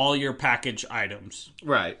on all your package items,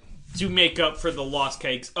 right, to make up for the lost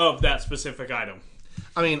kegs of that specific item.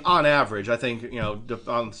 I mean, on average, I think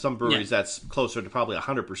on some breweries that's closer to probably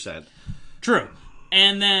 100%. True,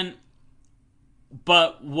 and then,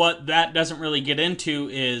 but what that doesn't really get into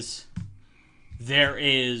is there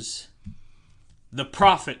is the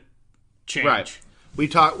profit change. Right. We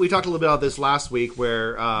talked a little bit about this last week,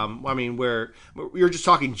 where where we were just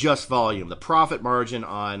talking just volume. The profit margin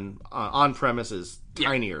on premise is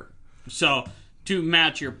tinier. So to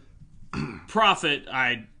match your profit,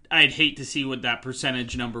 I'd hate to see what that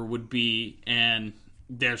percentage number would be, and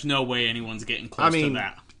there's no way anyone's getting close to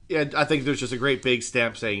that. Yeah, I think there's just a great big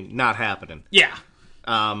stamp saying not happening. Yeah.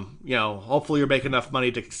 Hopefully you're making enough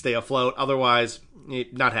money to stay afloat. Otherwise,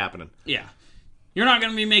 not happening. Yeah. You're not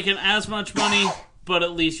going to be making as much money, but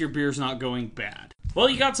at least your beer's not going bad. Well,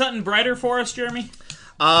 you got something brighter for us, Jeremy?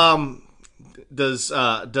 Does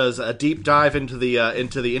a deep dive into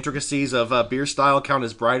the intricacies of beer style count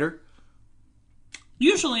as brighter?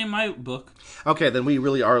 Usually in my book. Okay, then we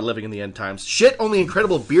really are living in the end times. Shit, only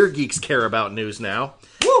incredible beer geeks care about news now.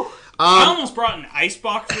 Woo! I almost brought an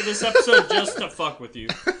icebox for this episode just to fuck with you.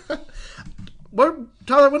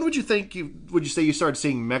 Tyler, when would you say you started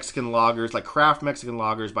seeing Mexican lagers, like craft Mexican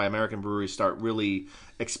lagers by American breweries, start really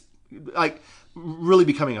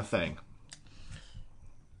becoming a thing?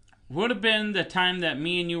 Would have been the time that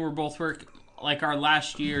me and you were both our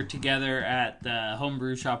last year together at the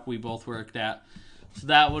homebrew shop we both worked at. So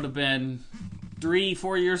that would have been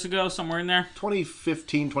 3-4 years ago, somewhere in there.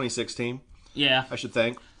 2015, 2016. Yeah. I should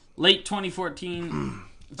think. Late 2014,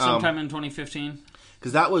 sometime in 2015.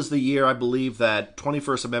 Because that was the year, I believe, that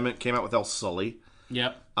 21st Amendment came out with El Sully.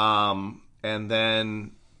 Yep. And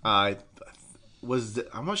then I'm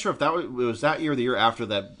not sure if it was that year or the year after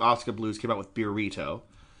that Oscar Blues came out with Beerito.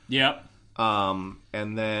 Yep.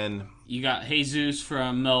 And then you got Jesus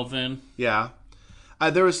from Melvin. Yeah.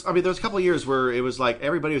 There was a couple of years where it was like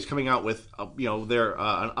everybody was coming out with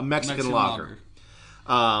a Mexican lager.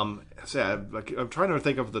 So I'm trying to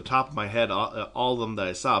think of the top of my head all of them that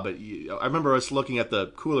I saw, but I remember us looking at the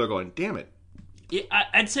cooler going, damn it. Yeah,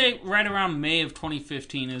 I'd say right around May of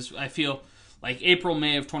 2015 is, I feel like April,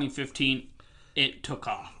 May of 2015, it took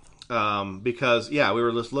off. Because, we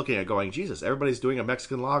were just looking at going, Jesus, everybody's doing a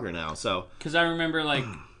Mexican lager now. So because I remember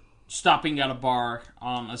stopping at a bar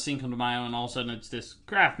on a Cinco de Mayo, and all of a sudden it's this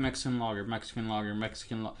craft Mexican lager. And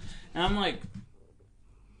I'm like...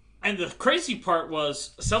 And the crazy part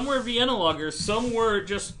was, some were Vienna lagers, some were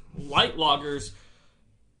just light lagers,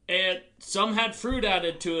 and some had fruit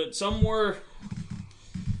added to it, some were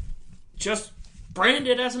just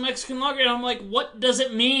branded as a Mexican lager, and I'm like, what does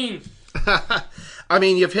it mean? I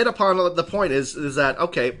mean, you've hit upon the point is that,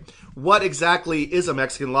 okay, what exactly is a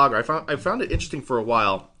Mexican lager? I found it interesting for a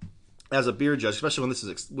while as a beer judge, especially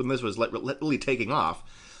when this was really taking off,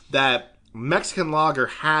 that Mexican lager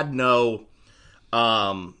had no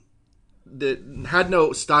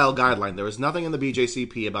style guideline. There was nothing in the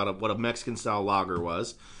BJCP about what a Mexican style lager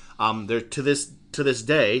was. There to this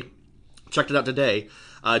day, checked it out today.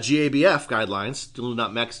 GABF guidelines do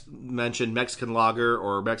not mention Mexican lager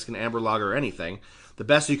or Mexican amber lager or anything. The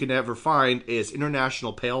best you can ever find is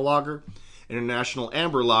International Pale Lager, International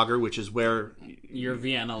Amber Lager, which is where your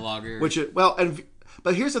Vienna lager.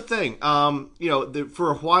 But here's the thing.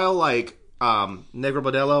 For a while, like Negro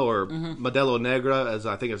Modelo or Modelo Negra, as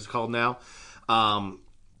I think it's called now,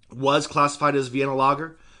 was classified as Vienna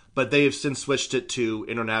lager, but they have since switched it to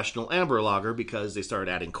International Amber Lager because they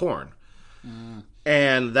started adding corn.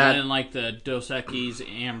 And then, like the Dos Equis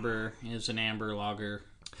Amber is an amber lager.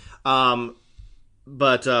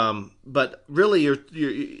 But really,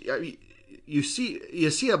 you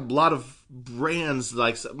see a lot of brands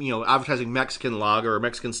like advertising Mexican lager or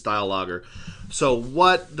Mexican style lager. So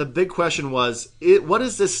what the big question was? What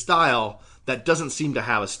is this style that doesn't seem to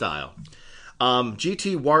have a style?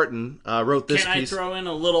 G.T. Wharton wrote this piece. Can I throw in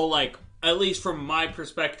a little, like, at least from my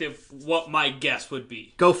perspective, what my guess would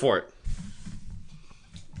be? Go for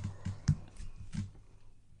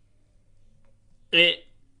it.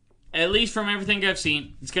 At least from everything I've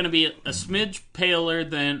seen, it's going to be a smidge paler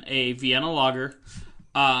than a Vienna lager.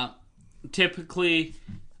 Typically,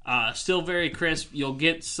 still very crisp. You'll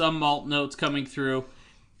get some malt notes coming through,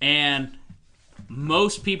 and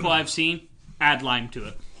most people I've seen add lime to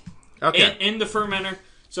it. Okay. In the fermenter,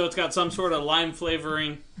 so it's got some sort of lime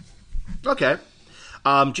flavoring. Okay.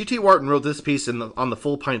 G.T. Wharton wrote this piece on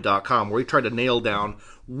thefullpint.com where he tried to nail down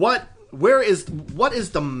what is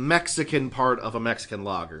the Mexican part of a Mexican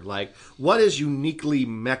lager? Like, what is uniquely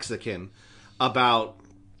Mexican about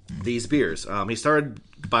these beers? He started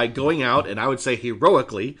by going out, and I would say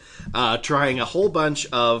heroically, trying a whole bunch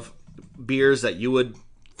of beers that you would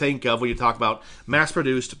think of when you talk about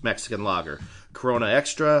mass-produced Mexican lager. Corona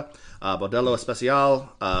Extra, Modelo Especial,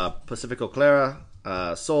 Pacifico Clara,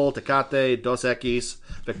 Sol, Tecate, Dos Equis,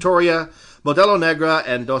 Victoria, Modelo Negra,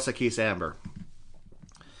 and Dos Equis Amber.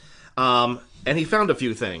 And he found a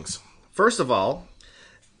few things. First of all,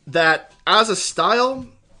 that as a style,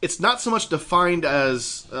 it's not so much defined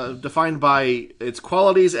by its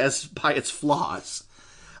qualities as by its flaws.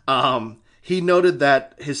 He noted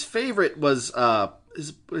that his favorite was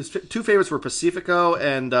his two favorites were Pacifico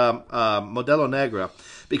and Modelo Negra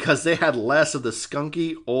because they had less of the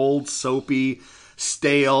skunky, old, soapy,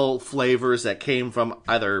 stale flavors that came from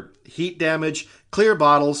either heat damage, clear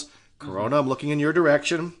bottles. Corona, I'm looking in your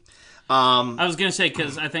direction. I was going to say,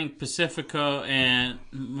 because I think Pacifico and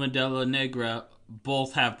Modelo Negra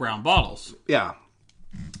both have brown bottles. Yeah.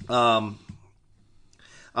 Or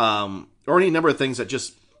any number of things that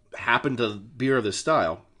just happen to beer of this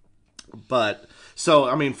style. But, so,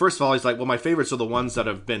 I mean, first of all, he's like, well, my favorites are the ones that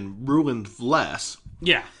have been ruined less.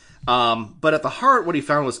 Yeah. But at the heart, what he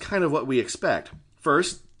found was kind of what we expect.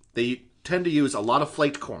 First, they tend to use a lot of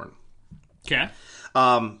flaked corn. Okay.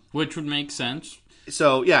 Which would make sense.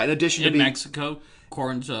 So, yeah, in addition to being... In Mexico,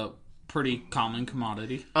 corn's a pretty common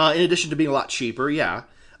commodity. In addition to being a lot cheaper, yeah.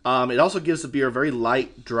 It also gives the beer a very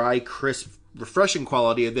light, dry, crisp, refreshing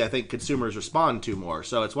quality that I think consumers respond to more.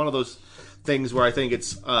 So it's one of those things where I think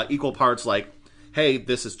it's equal parts like, hey,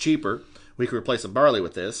 this is cheaper. We can replace some barley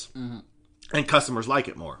with this. Mm-hmm. And customers like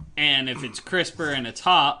it more. And if it's crisper and it's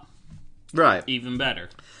hot, right, even better.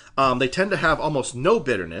 They tend to have almost no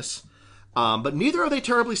bitterness. But neither are they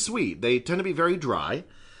terribly sweet. They tend to be very dry.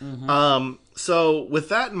 Mm-hmm. So with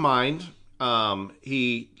that in mind,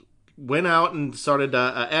 he went out and started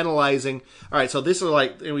analyzing. All right, so these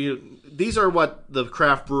are what the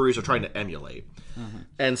craft breweries are trying to emulate. Mm-hmm.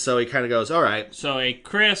 And so he kind of goes, all right. So a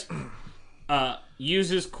crisp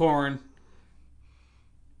uses corn,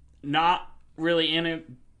 not really any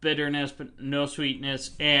bitterness, but no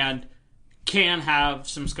sweetness, and can have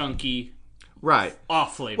some skunky right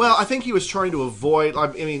off flavors. Well, I think he was trying to avoid. I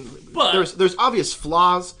mean, there's obvious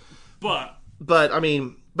flaws, but I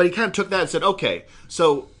mean, but he kind of took that and said, okay,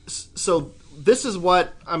 so this is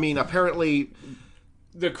what I mean. Apparently,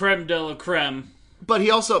 the creme de la creme. But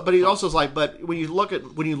he also is like, but when you look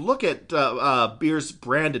at beers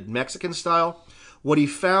branded Mexican style, what he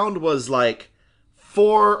found was like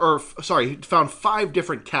he found 5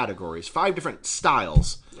 different categories, 5 different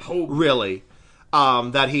styles, really,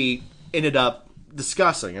 that he ended up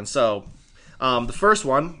discussing. And so the first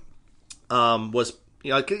one was,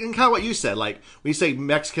 kind of what you said, like when you say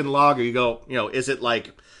Mexican lager, you go, is it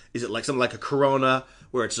like something like a Corona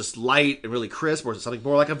where it's just light and really crisp, or is it something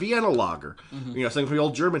more like a Vienna lager, something from the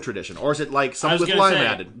old German tradition, or is it like something with lime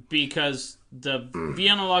added? Because the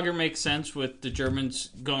Vienna lager makes sense with the Germans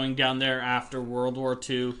going down there after World War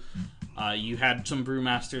II. You had some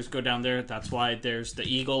brewmasters go down there. That's why there's the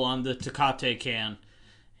eagle on the Tecate can.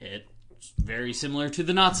 It's very similar to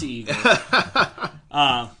the Nazi eagle.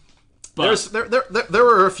 But There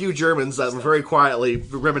were a few Germans that were very quietly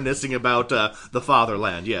reminiscing about the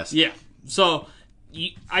fatherland. Yes. yeah, so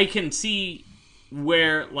I can see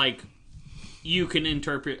where you can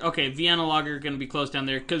interpret. Okay, Vienna Lager going to be close down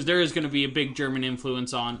there because there is going to be a big German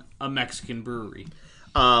influence on a Mexican brewery.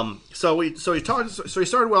 So he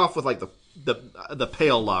started off with the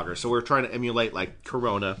pale lager. So we're trying to emulate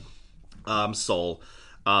Corona, Sol,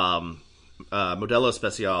 Modelo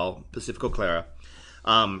Especial, Pacifico Clara.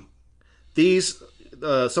 These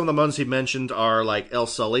some of the ones he mentioned are El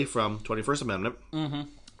Sully from 21st Amendment.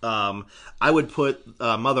 Mm-hmm. I would put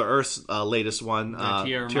Mother Earth's latest one,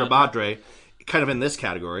 Tierra Madre, kind of in this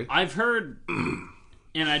category. I've heard,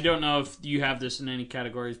 and I don't know if you have this in any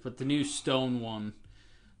categories, but the new Stone one,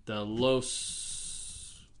 the Los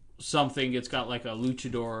something, it's got a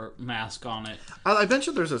luchador mask on it. I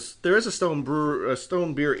mentioned there is a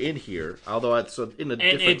stone beer in here, although it's in a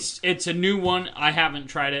different. It's a new one. I haven't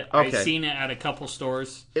tried it. Okay. I've seen it at a couple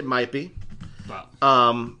stores. It might be. But.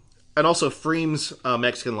 And also Freem's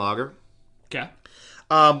Mexican lager. Okay.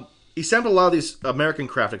 He sampled a lot of these American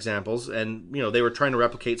craft examples, and they were trying to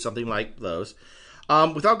replicate something like those.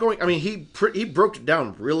 Without going, I mean, he broke it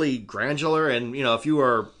down really granular, and if you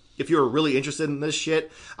are really interested in this shit,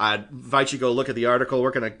 I'd invite you to go look at the article.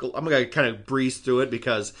 I'm gonna kind of breeze through it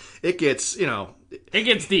because it gets it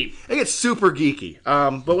gets deep. It gets super geeky.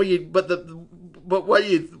 The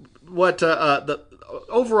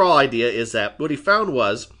overall idea is that what he found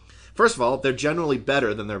was, first of all, they're generally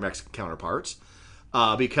better than their Mexican counterparts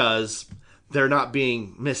because they're not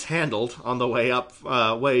being mishandled on the way up,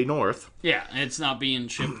 way north. Yeah, it's not being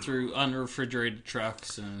shipped through unrefrigerated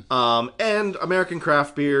trucks. And American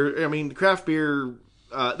craft beer, craft beer,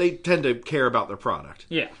 they tend to care about their product.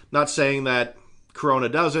 Yeah. Not saying that Corona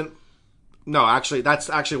doesn't. No, actually, that's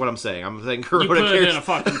actually what I'm saying. I'm saying Corona cares. You put it in a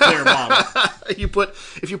fucking clear bottle.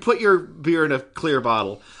 If you put your beer in a clear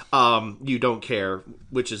bottle, you don't care,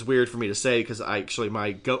 which is weird for me to say because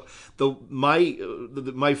my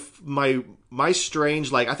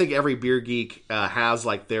strange, I think every beer geek has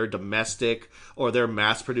their domestic or their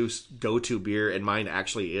mass produced go to beer, and mine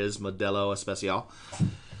actually is Modelo Especial.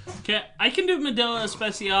 Okay, I can do Modelo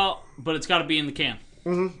Especial, but it's got to be in the can.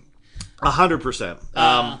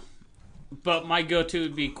 100%. But my go-to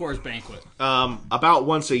would be Coors Banquet. About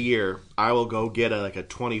once a year, I will go get a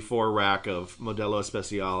 24 rack of Modelo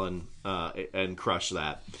Especial and crush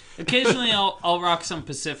that. Occasionally, I'll rock some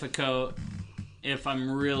Pacifico if I'm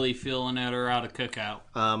really feeling it or out of cookout.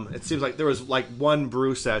 It seems like there was one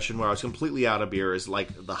brew session where I was completely out of beer. Is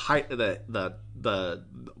the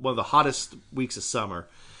one of the hottest weeks of summer.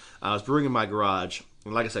 I was brewing in my garage,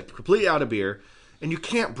 and like I said, completely out of beer. And you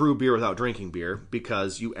can't brew beer without drinking beer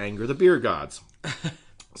because you anger the beer gods.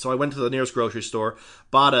 So I went to the nearest grocery store,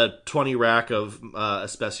 bought a 20 rack of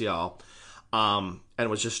Especial, and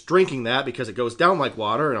was just drinking that because it goes down like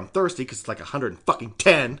water, and I'm thirsty because it's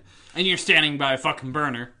 110. And you're standing by a fucking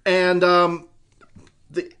burner. And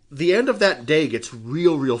the end of that day gets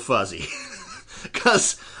real fuzzy.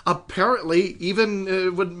 Because apparently,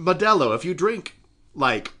 even with Modelo, if you drink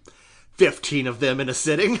 15 of them in a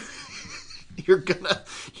sitting... You're gonna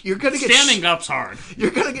get standing up's hard.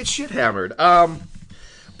 You're gonna get shit hammered.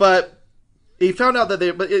 But he found out that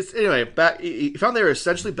he found they were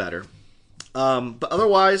essentially better. But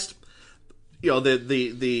otherwise,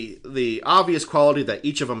 the obvious quality that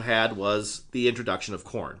each of them had was the introduction of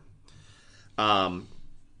corn.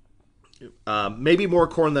 Maybe more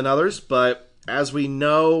corn than others, but as we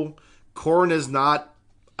know, corn is not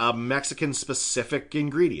a Mexican specific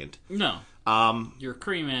ingredient. No. Your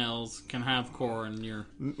cream ales can have corn.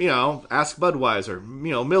 Ask Budweiser.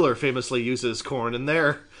 Miller famously uses corn in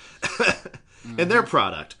their in their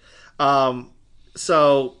product.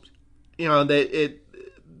 So the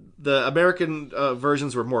American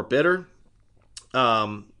versions were more bitter,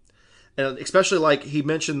 and especially he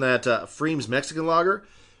mentioned that Freem's Mexican lager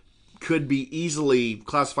could be easily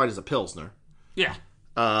classified as a pilsner. Yeah.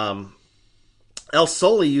 El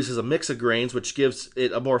Soli uses a mix of grains, which gives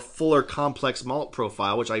it a more fuller, complex malt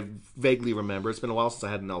profile, which I vaguely remember. It's been a while since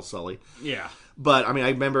I had an El Soli. Yeah. But, I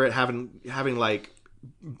remember it having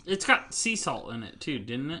It's got sea salt in it, too,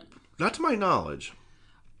 didn't it? Not to my knowledge.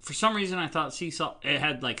 For some reason, I thought it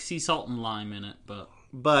had, sea salt and lime in it, but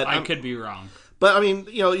I could be wrong. But,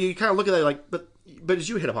 you kind of look at that but as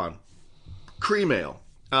you hit upon, cream ale,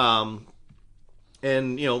 and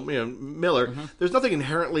Miller, mm-hmm. There's nothing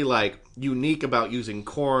inherently unique about using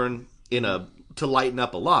corn to lighten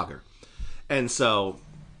up a lager, and so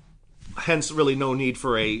hence really no need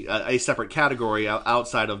for a separate category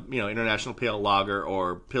outside of International Pale Lager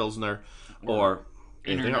or Pilsner or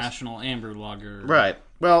International Amber Lager, right?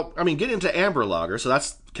 well, I mean, get into amber lager. So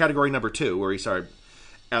that's category number 2, where he started.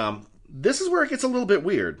 This is where it gets a little bit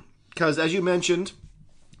weird because, as you mentioned,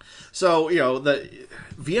 so the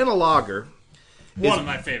Vienna lager. One of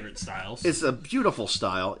my favorite styles. It's a beautiful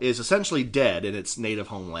style. Is essentially dead in its native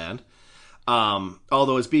homeland,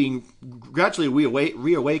 although it's being gradually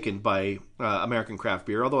reawakened by American craft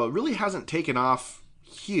beer. Although it really hasn't taken off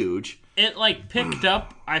huge. It picked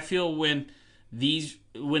up. I feel when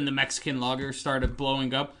the Mexican lager started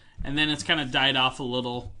blowing up, and then it's kind of died off a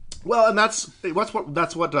little. Well, and that's what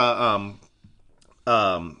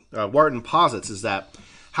Wharton posits is that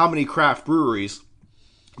how many craft breweries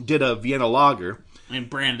did a Vienna lager and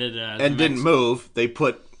branded it as and didn't move. They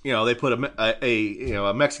put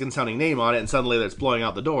a Mexican sounding name on it, and suddenly it's blowing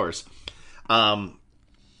out the doors. No,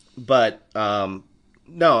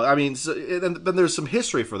 I mean, then there's some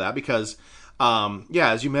history for that because,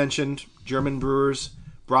 as you mentioned, German brewers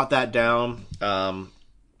brought that down.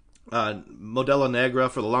 Modelo Negra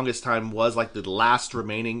for the longest time was the last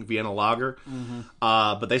remaining Vienna lager,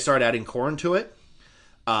 but they started adding corn to it.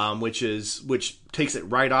 Which takes it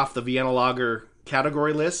right off the Vienna lager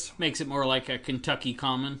category list. Makes it more like a Kentucky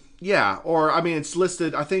Common. Yeah, or I mean, it's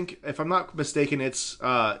listed. I think, if I'm not mistaken, it's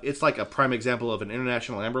like a prime example of an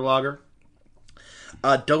international amber lager.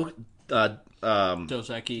 Dos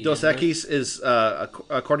Equis is,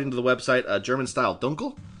 according to the website, a German style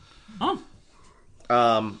Dunkel. Oh.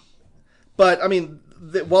 But I mean,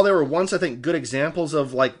 while there were once, I think, good examples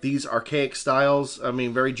of these archaic styles. I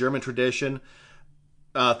mean, very German tradition.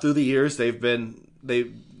 Through the years, they've been, I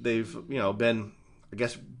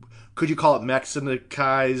guess, could you call it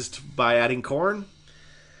Mexicanized by adding corn?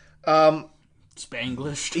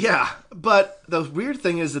 Spanglished. Yeah, but the weird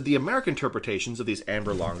thing is that the American interpretations of these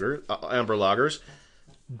amber lagers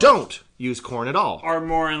don't use corn at all. Are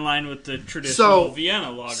more in line with the traditional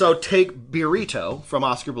Vienna lager. So take Beerito from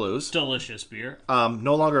Oscar Blues. Delicious beer.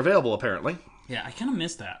 No longer available, apparently. Yeah, I kind of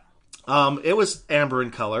missed that. It was amber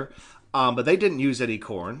in color. But they didn't use any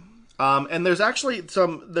corn. And there's actually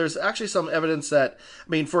some evidence that, I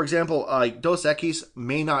mean, for example, Dos Equis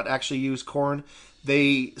may not actually use corn.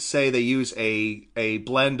 They say they use a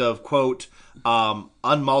blend of, quote,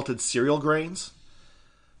 unmalted cereal grains.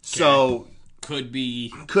 Okay. So could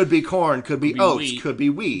be corn, could be oats, wheat. Could be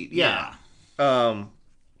wheat. Yeah. So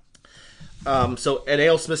at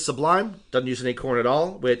AleSmith Sublime doesn't use any corn at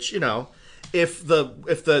all, which, if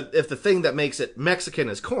the thing that makes it Mexican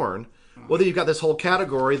is corn, well, then you've got this whole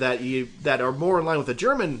category that are more in line with the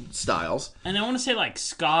German styles. And I want to say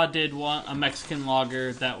Ska did a Mexican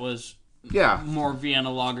lager that was more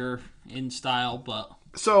Vienna lager in style, but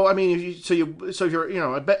so I mean, if you're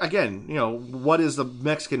again, what is the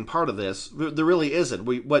Mexican part of this? There really isn't.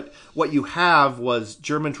 What you have was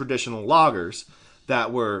German traditional lagers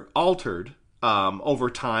that were altered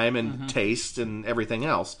over time and taste and everything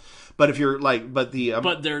else. But if you're but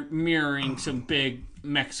they're mirroring some big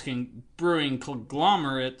Mexican brewing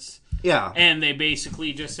conglomerates. Yeah. And they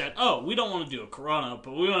basically just said, "Oh, we don't want to do a Corona,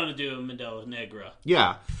 but we want to do a Modelo Negra."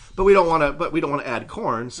 Yeah. But we don't want to add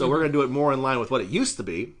corn, so we're going to do it more in line with what it used to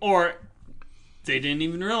be. Or they didn't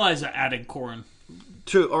even realize I added corn.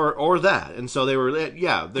 Or that. And so they were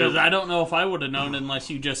because I don't know if I would have known unless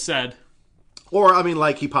you just said. Or I mean,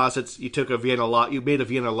 he posits, you made a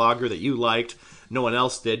Vienna lager that you liked, no one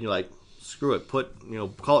else did, and you're like, screw it, call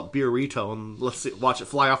it Beerito and watch it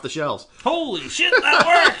fly off the shelves. Holy shit, that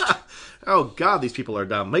worked! Oh god, these people are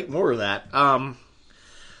dumb. Make more of that.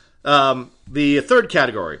 The third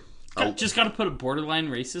category. Just gotta put a borderline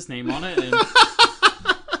racist name on it, and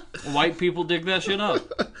white people dig that shit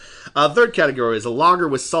up. Third category is a lager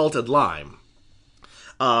with salted lime.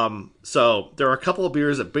 So there are a couple of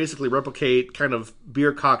beers that basically replicate kind of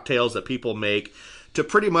beer cocktails that people make to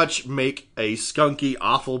pretty much make a skunky,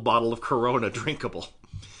 awful bottle of Corona drinkable.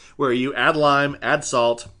 Where you add lime, add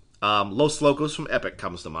salt. Los Locos from Epic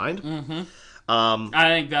comes to mind. Mm-hmm. I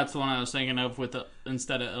think that's the one I was thinking of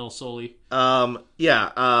instead of El Soli. Belching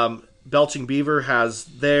Beaver has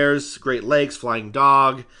theirs. Great Lakes, Flying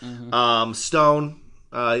Dog. Mm-hmm. Stone,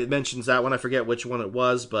 it mentions that one. I forget which one it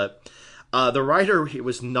was, but the writer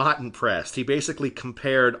was not impressed. He basically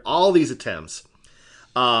compared all these attempts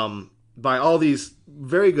by all these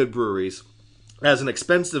very good breweries as an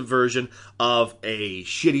expensive version of a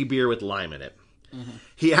shitty beer with lime in it. Mm-hmm.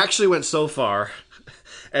 He actually went so far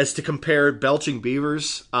as to compare Belching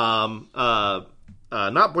Beavers, not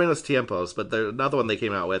Buenos Tiempos, but another one they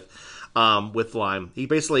came out with lime. He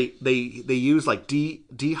basically, they used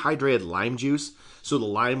dehydrated lime juice, so the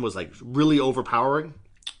lime was really overpowering.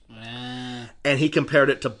 And he compared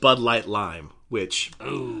it to Bud Light Lime, which...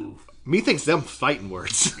 Ooh. Methinks them fighting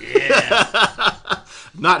words. Yeah.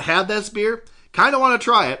 Not had this beer. Kind of want to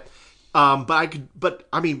try it. But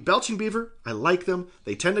I mean, Belching Beaver, I like them.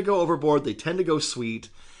 They tend to go overboard. They tend to go sweet.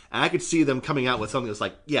 And I could see them coming out with something that's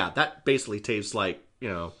like, yeah, that basically tastes like,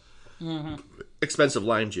 expensive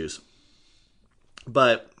lime juice.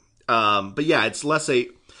 But yeah, it's less a,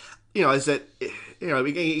 is it,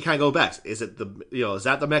 you kind of go back. Is it is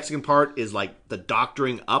that the Mexican part? Is like the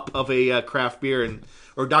doctoring up of a craft beer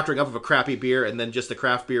or doctoring up of a crappy beer and then just the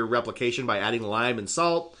craft beer replication by adding lime and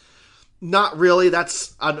salt? Not really.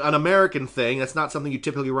 That's an American thing. That's not something you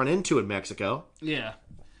typically run into in Mexico. Yeah.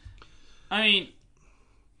 I mean,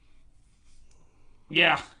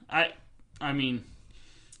 yeah. I mean,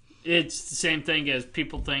 it's the same thing as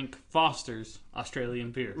people think Foster's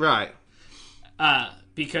Australian beer. Right.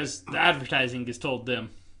 Because the advertising has told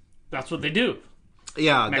them that's what they do.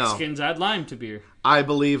 Yeah, Mexicans add lime to beer. I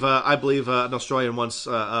believe an Australian once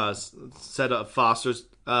said of Foster's,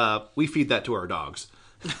 we feed that to our dogs.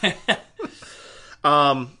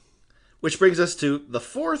 Which brings us to the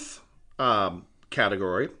fourth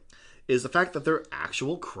category, is the fact that there are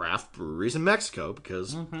actual craft breweries in Mexico,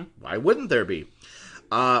 because why wouldn't there be?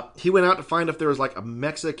 He went out to find if there was like a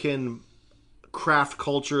Mexican craft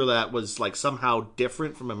culture that was like somehow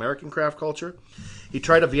different from American craft culture. He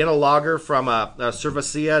tried a Vienna lager from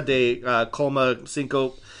Cervecería de Colma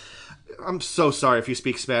Cinco. I'm so sorry if you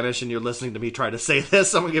speak Spanish and you're listening to me try to say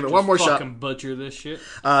this. I'm going to give it one more shot. Fucking butcher this shit.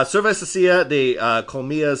 Cervecería de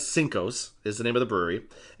Colmillas Cincos is the name of the brewery.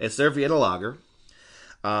 It's their Vienna lager,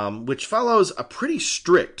 which follows a pretty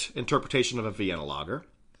strict interpretation of a Vienna lager,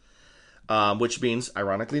 which means,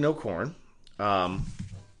 ironically, no corn.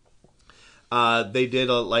 They did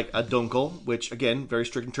a Dunkel, which, again, very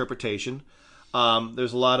strict interpretation.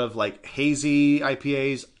 There's a lot of like hazy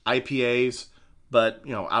IPAs, but,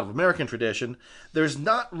 out of American tradition, there's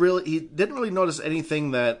not really, he didn't really notice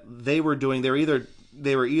anything that they were doing. They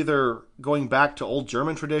were either going back to old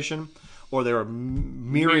German tradition or they were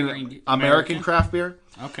mirroring American craft beer.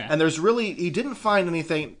 Okay. And he didn't find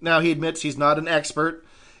anything. Now, he admits he's not an expert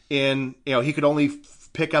in, he could only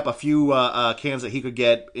pick up a few cans that he could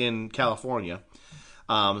get in California.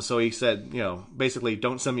 So he said, basically,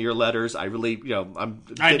 don't send me your letters. I really,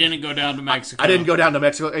 I didn't go down to Mexico. I didn't go down to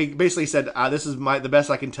Mexico. He basically said, this is the best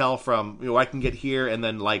I can tell from, I can get here and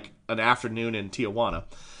then like an afternoon in Tijuana.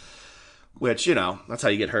 Which, that's how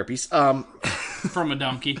you get herpes. From a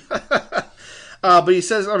donkey. But he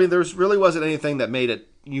says, there really wasn't anything that made it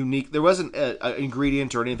unique. There wasn't an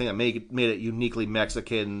ingredient or anything that made it uniquely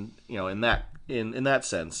Mexican, in that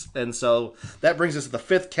sense. And so that brings us to the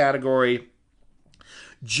fifth category.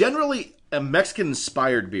 Generally, a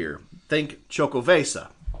Mexican-inspired beer. Think Chocovesa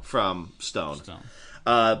from Stone.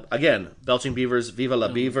 Again, Belching Beaver's Viva la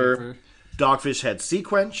Beaver. Dogfish Head Sea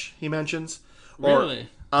Quench, he mentions. Really?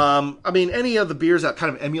 Any of the beers that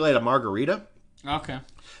kind of emulate a margarita. Okay.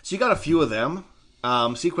 So you got a few of them.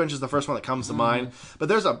 Sea Quench is the first one that comes to mind. But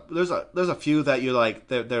there's a few that you like.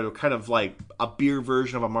 They're kind of like a beer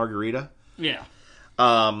version of a margarita. Yeah.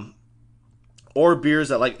 Or beers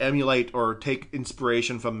that like emulate or take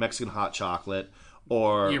inspiration from Mexican hot chocolate,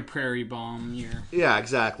 or your Prairie Bomb, yeah,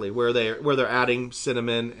 exactly, where they're adding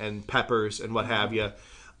cinnamon and peppers and what have you,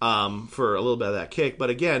 for a little bit of that kick. But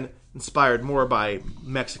again, inspired more by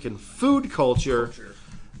Mexican food culture.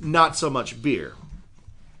 Not so much beer.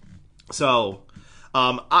 So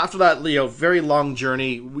after that, very long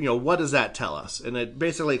journey, what does that tell us? And it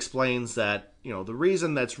basically explains that the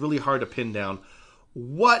reason that's really hard to pin down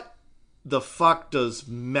what the fuck does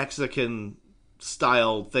Mexican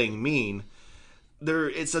style thing mean?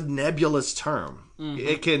 It's a nebulous term.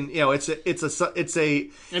 It can,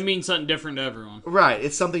 it means something different to everyone. Right.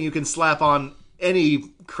 It's something you can slap on any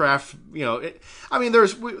craft,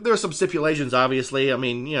 there's some stipulations, obviously.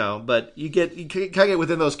 But you kind of get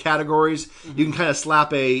within those categories. Mm-hmm. You can kind of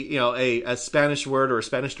slap a Spanish word or a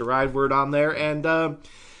Spanish derived word on there and,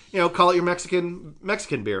 call it your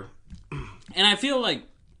Mexican beer. And I feel like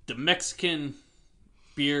the Mexican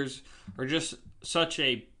beers are just such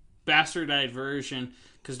a bastardized version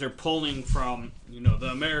because they're pulling from, the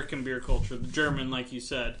American beer culture, the German, like you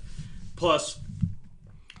said, plus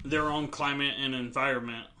their own climate and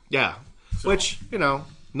environment. Yeah. So. Which,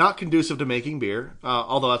 not conducive to making beer,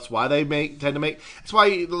 although that's why they tend to make. That's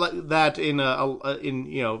why that in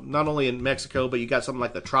not only in Mexico, but you got something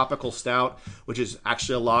like the Tropical Stout, which is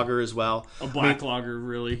actually a lager as well. A black lager,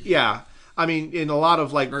 really. Yeah. In a lot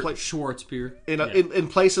of like Schwartz beer, in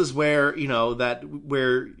places where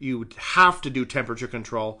where you have to do temperature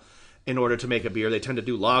control in order to make a beer, they tend to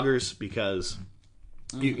do lagers because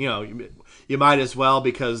you might as well,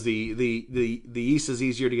 because the yeast is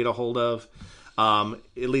easier to get a hold of.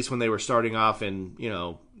 At least when they were starting off in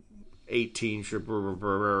 18,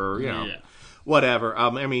 Yeah. whatever.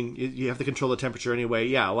 I mean, you have to control the temperature anyway.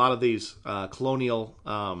 Yeah, a lot of these colonial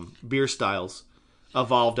beer styles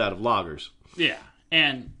evolved out of lagers. Yeah,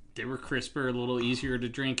 and they were crisper, a little easier to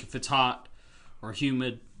drink if it's hot or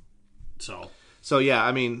humid. So yeah,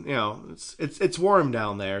 I mean, it's warm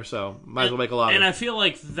down there, so might as well make a lot of it. And I feel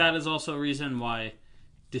like that is also a reason why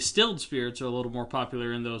distilled spirits are a little more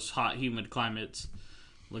popular in those hot, humid climates.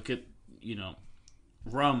 Look at,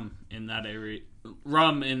 rum in that area.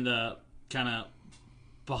 Rum in the kind of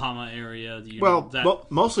Bahama area.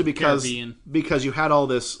 Mostly because Caribbean. You had all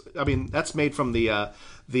this. I mean, that's made from the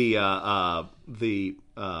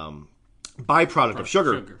byproduct of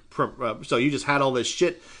sugar. So you just had all this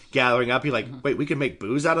shit gathering up. You're like, wait, we can make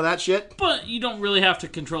booze out of that shit? But you don't really have to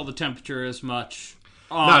control the temperature as much.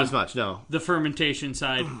 Not as much, no. The fermentation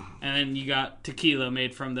side. And then you got tequila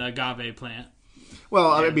made from the agave plant.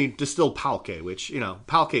 Well, yeah. I mean, distilled palke, which,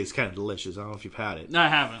 palke is kind of delicious. I don't know if you've had it. No, I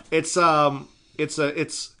haven't.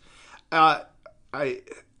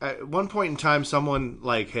 At one point in time, someone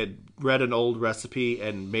had read an old recipe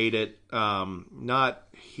and made it, not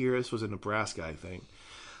here, this was in Nebraska, I think.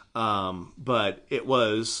 But it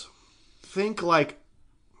was,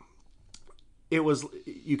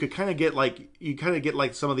 you could kind of get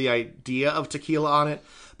some of the idea of tequila on it,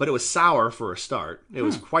 but it was sour for a start. It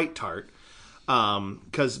was quite tart.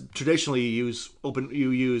 Because traditionally you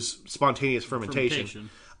use spontaneous fermentation.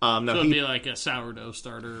 So it'd be like a sourdough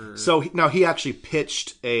starter. So now he actually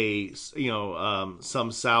pitched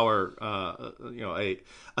some sour, a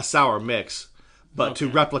sour mix, but to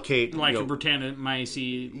replicate a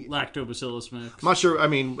Brettanomyces lactobacillus mix. I'm not sure. I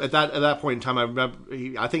mean, at that point in time, I remember.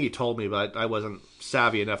 I think he told me, but I wasn't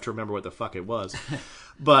savvy enough to remember what the fuck it was.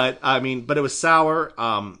 But it was sour.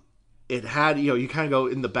 It had, you kind of go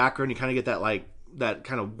in the background, you kind of get that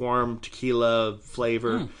kind of warm tequila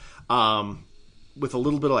flavor, with a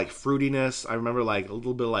little bit of fruitiness. I remember a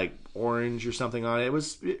little bit of orange or something on it. It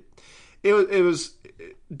was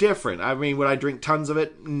different. I mean, would I drink tons of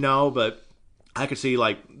it? No, but I could see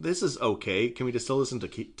this is okay. Can we distill this into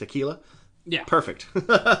tequila? Yeah, perfect.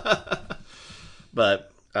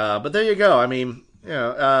 But there you go. I mean,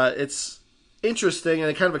 it's interesting, and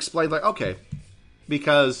it kind of explains okay,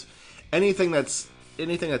 because anything that's in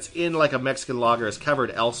a Mexican lager is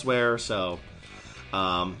covered elsewhere. So,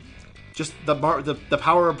 just the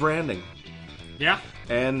power of branding. Yeah,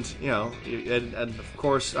 and and of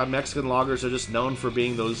course, Mexican lagers are just known for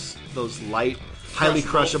being those light, highly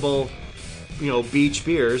crushable, beach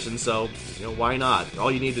beers, and so why not?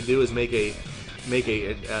 All you need to do is make an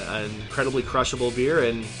incredibly crushable beer,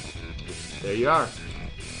 and there you are.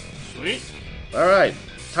 Sweet. All right,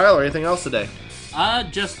 Tyler. Anything else today?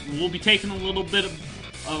 We'll be taking a little bit of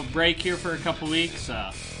a break here for a couple weeks.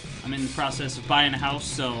 I'm in the process of buying a house,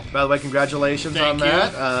 so... By the way, congratulations on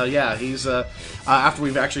that. Yeah, he's, after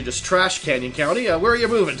we've actually just trashed Canyon County, where are you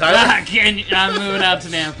moving, Tyler? I'm moving out to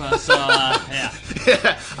Nampa, so,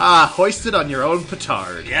 yeah. Hoisted on your own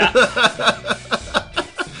petard. Yeah. Didn't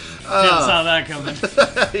saw that coming.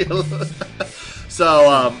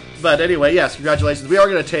 So, but anyway, yes, congratulations. We are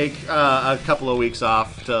going to take a couple of weeks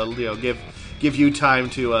off to, give you time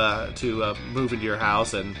to move into your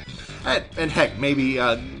house and heck, maybe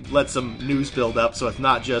let some news build up so it's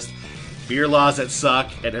not just beer laws that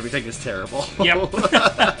suck and everything is terrible. Yep.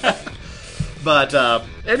 But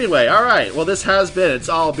anyway, all right. Well, this has been It's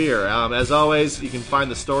All Beer. As always, you can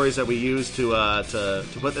find the stories that we use to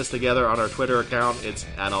put this together on our Twitter account. It's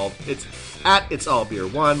at It's All Beer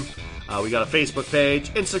 1. We got a Facebook page,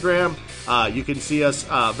 Instagram. You can see us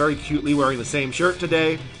very cutely wearing the same shirt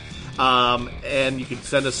today. And you can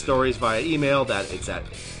send us stories via email.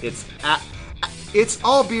 It's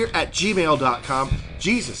allbeer@gmail.com.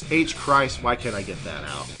 Jesus H Christ, why can't I get that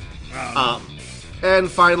out? And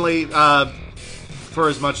finally, for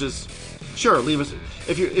as much as leave us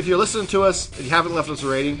if you're listening to us and you haven't left us a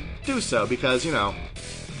rating, do so, because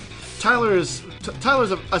Tyler's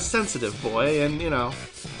a sensitive boy, and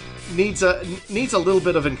needs a little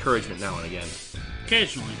bit of encouragement now and again.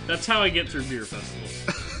 Occasionally, that's how I get through beer festivals.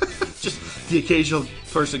 Just the occasional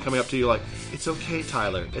person coming up to you like, "It's okay,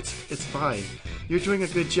 Tyler. It's fine. You're doing a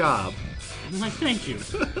good job." I'm like, "Thank you.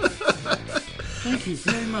 Thank you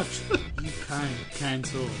very much, you kind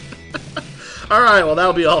soul." All right, well,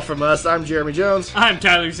 that'll be all from us. I'm Jeremy Jones. I'm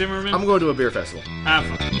Tyler Zimmerman. I'm going to a beer festival. Have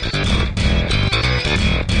fun.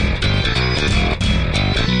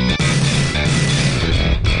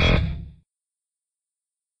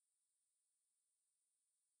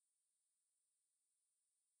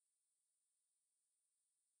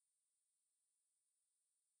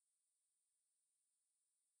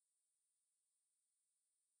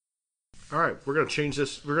 All right, we're gonna change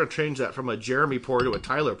this. We're gonna change that from a Jeremy pour to a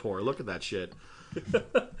Tyler pour. Look at that shit.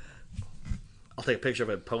 I'll take a picture of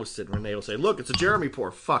it and post it, and Renee will say, "Look, it's a Jeremy pour."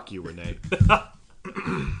 Fuck you, Renee.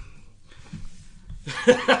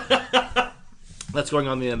 That's going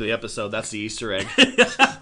on the end of the episode. That's the Easter egg.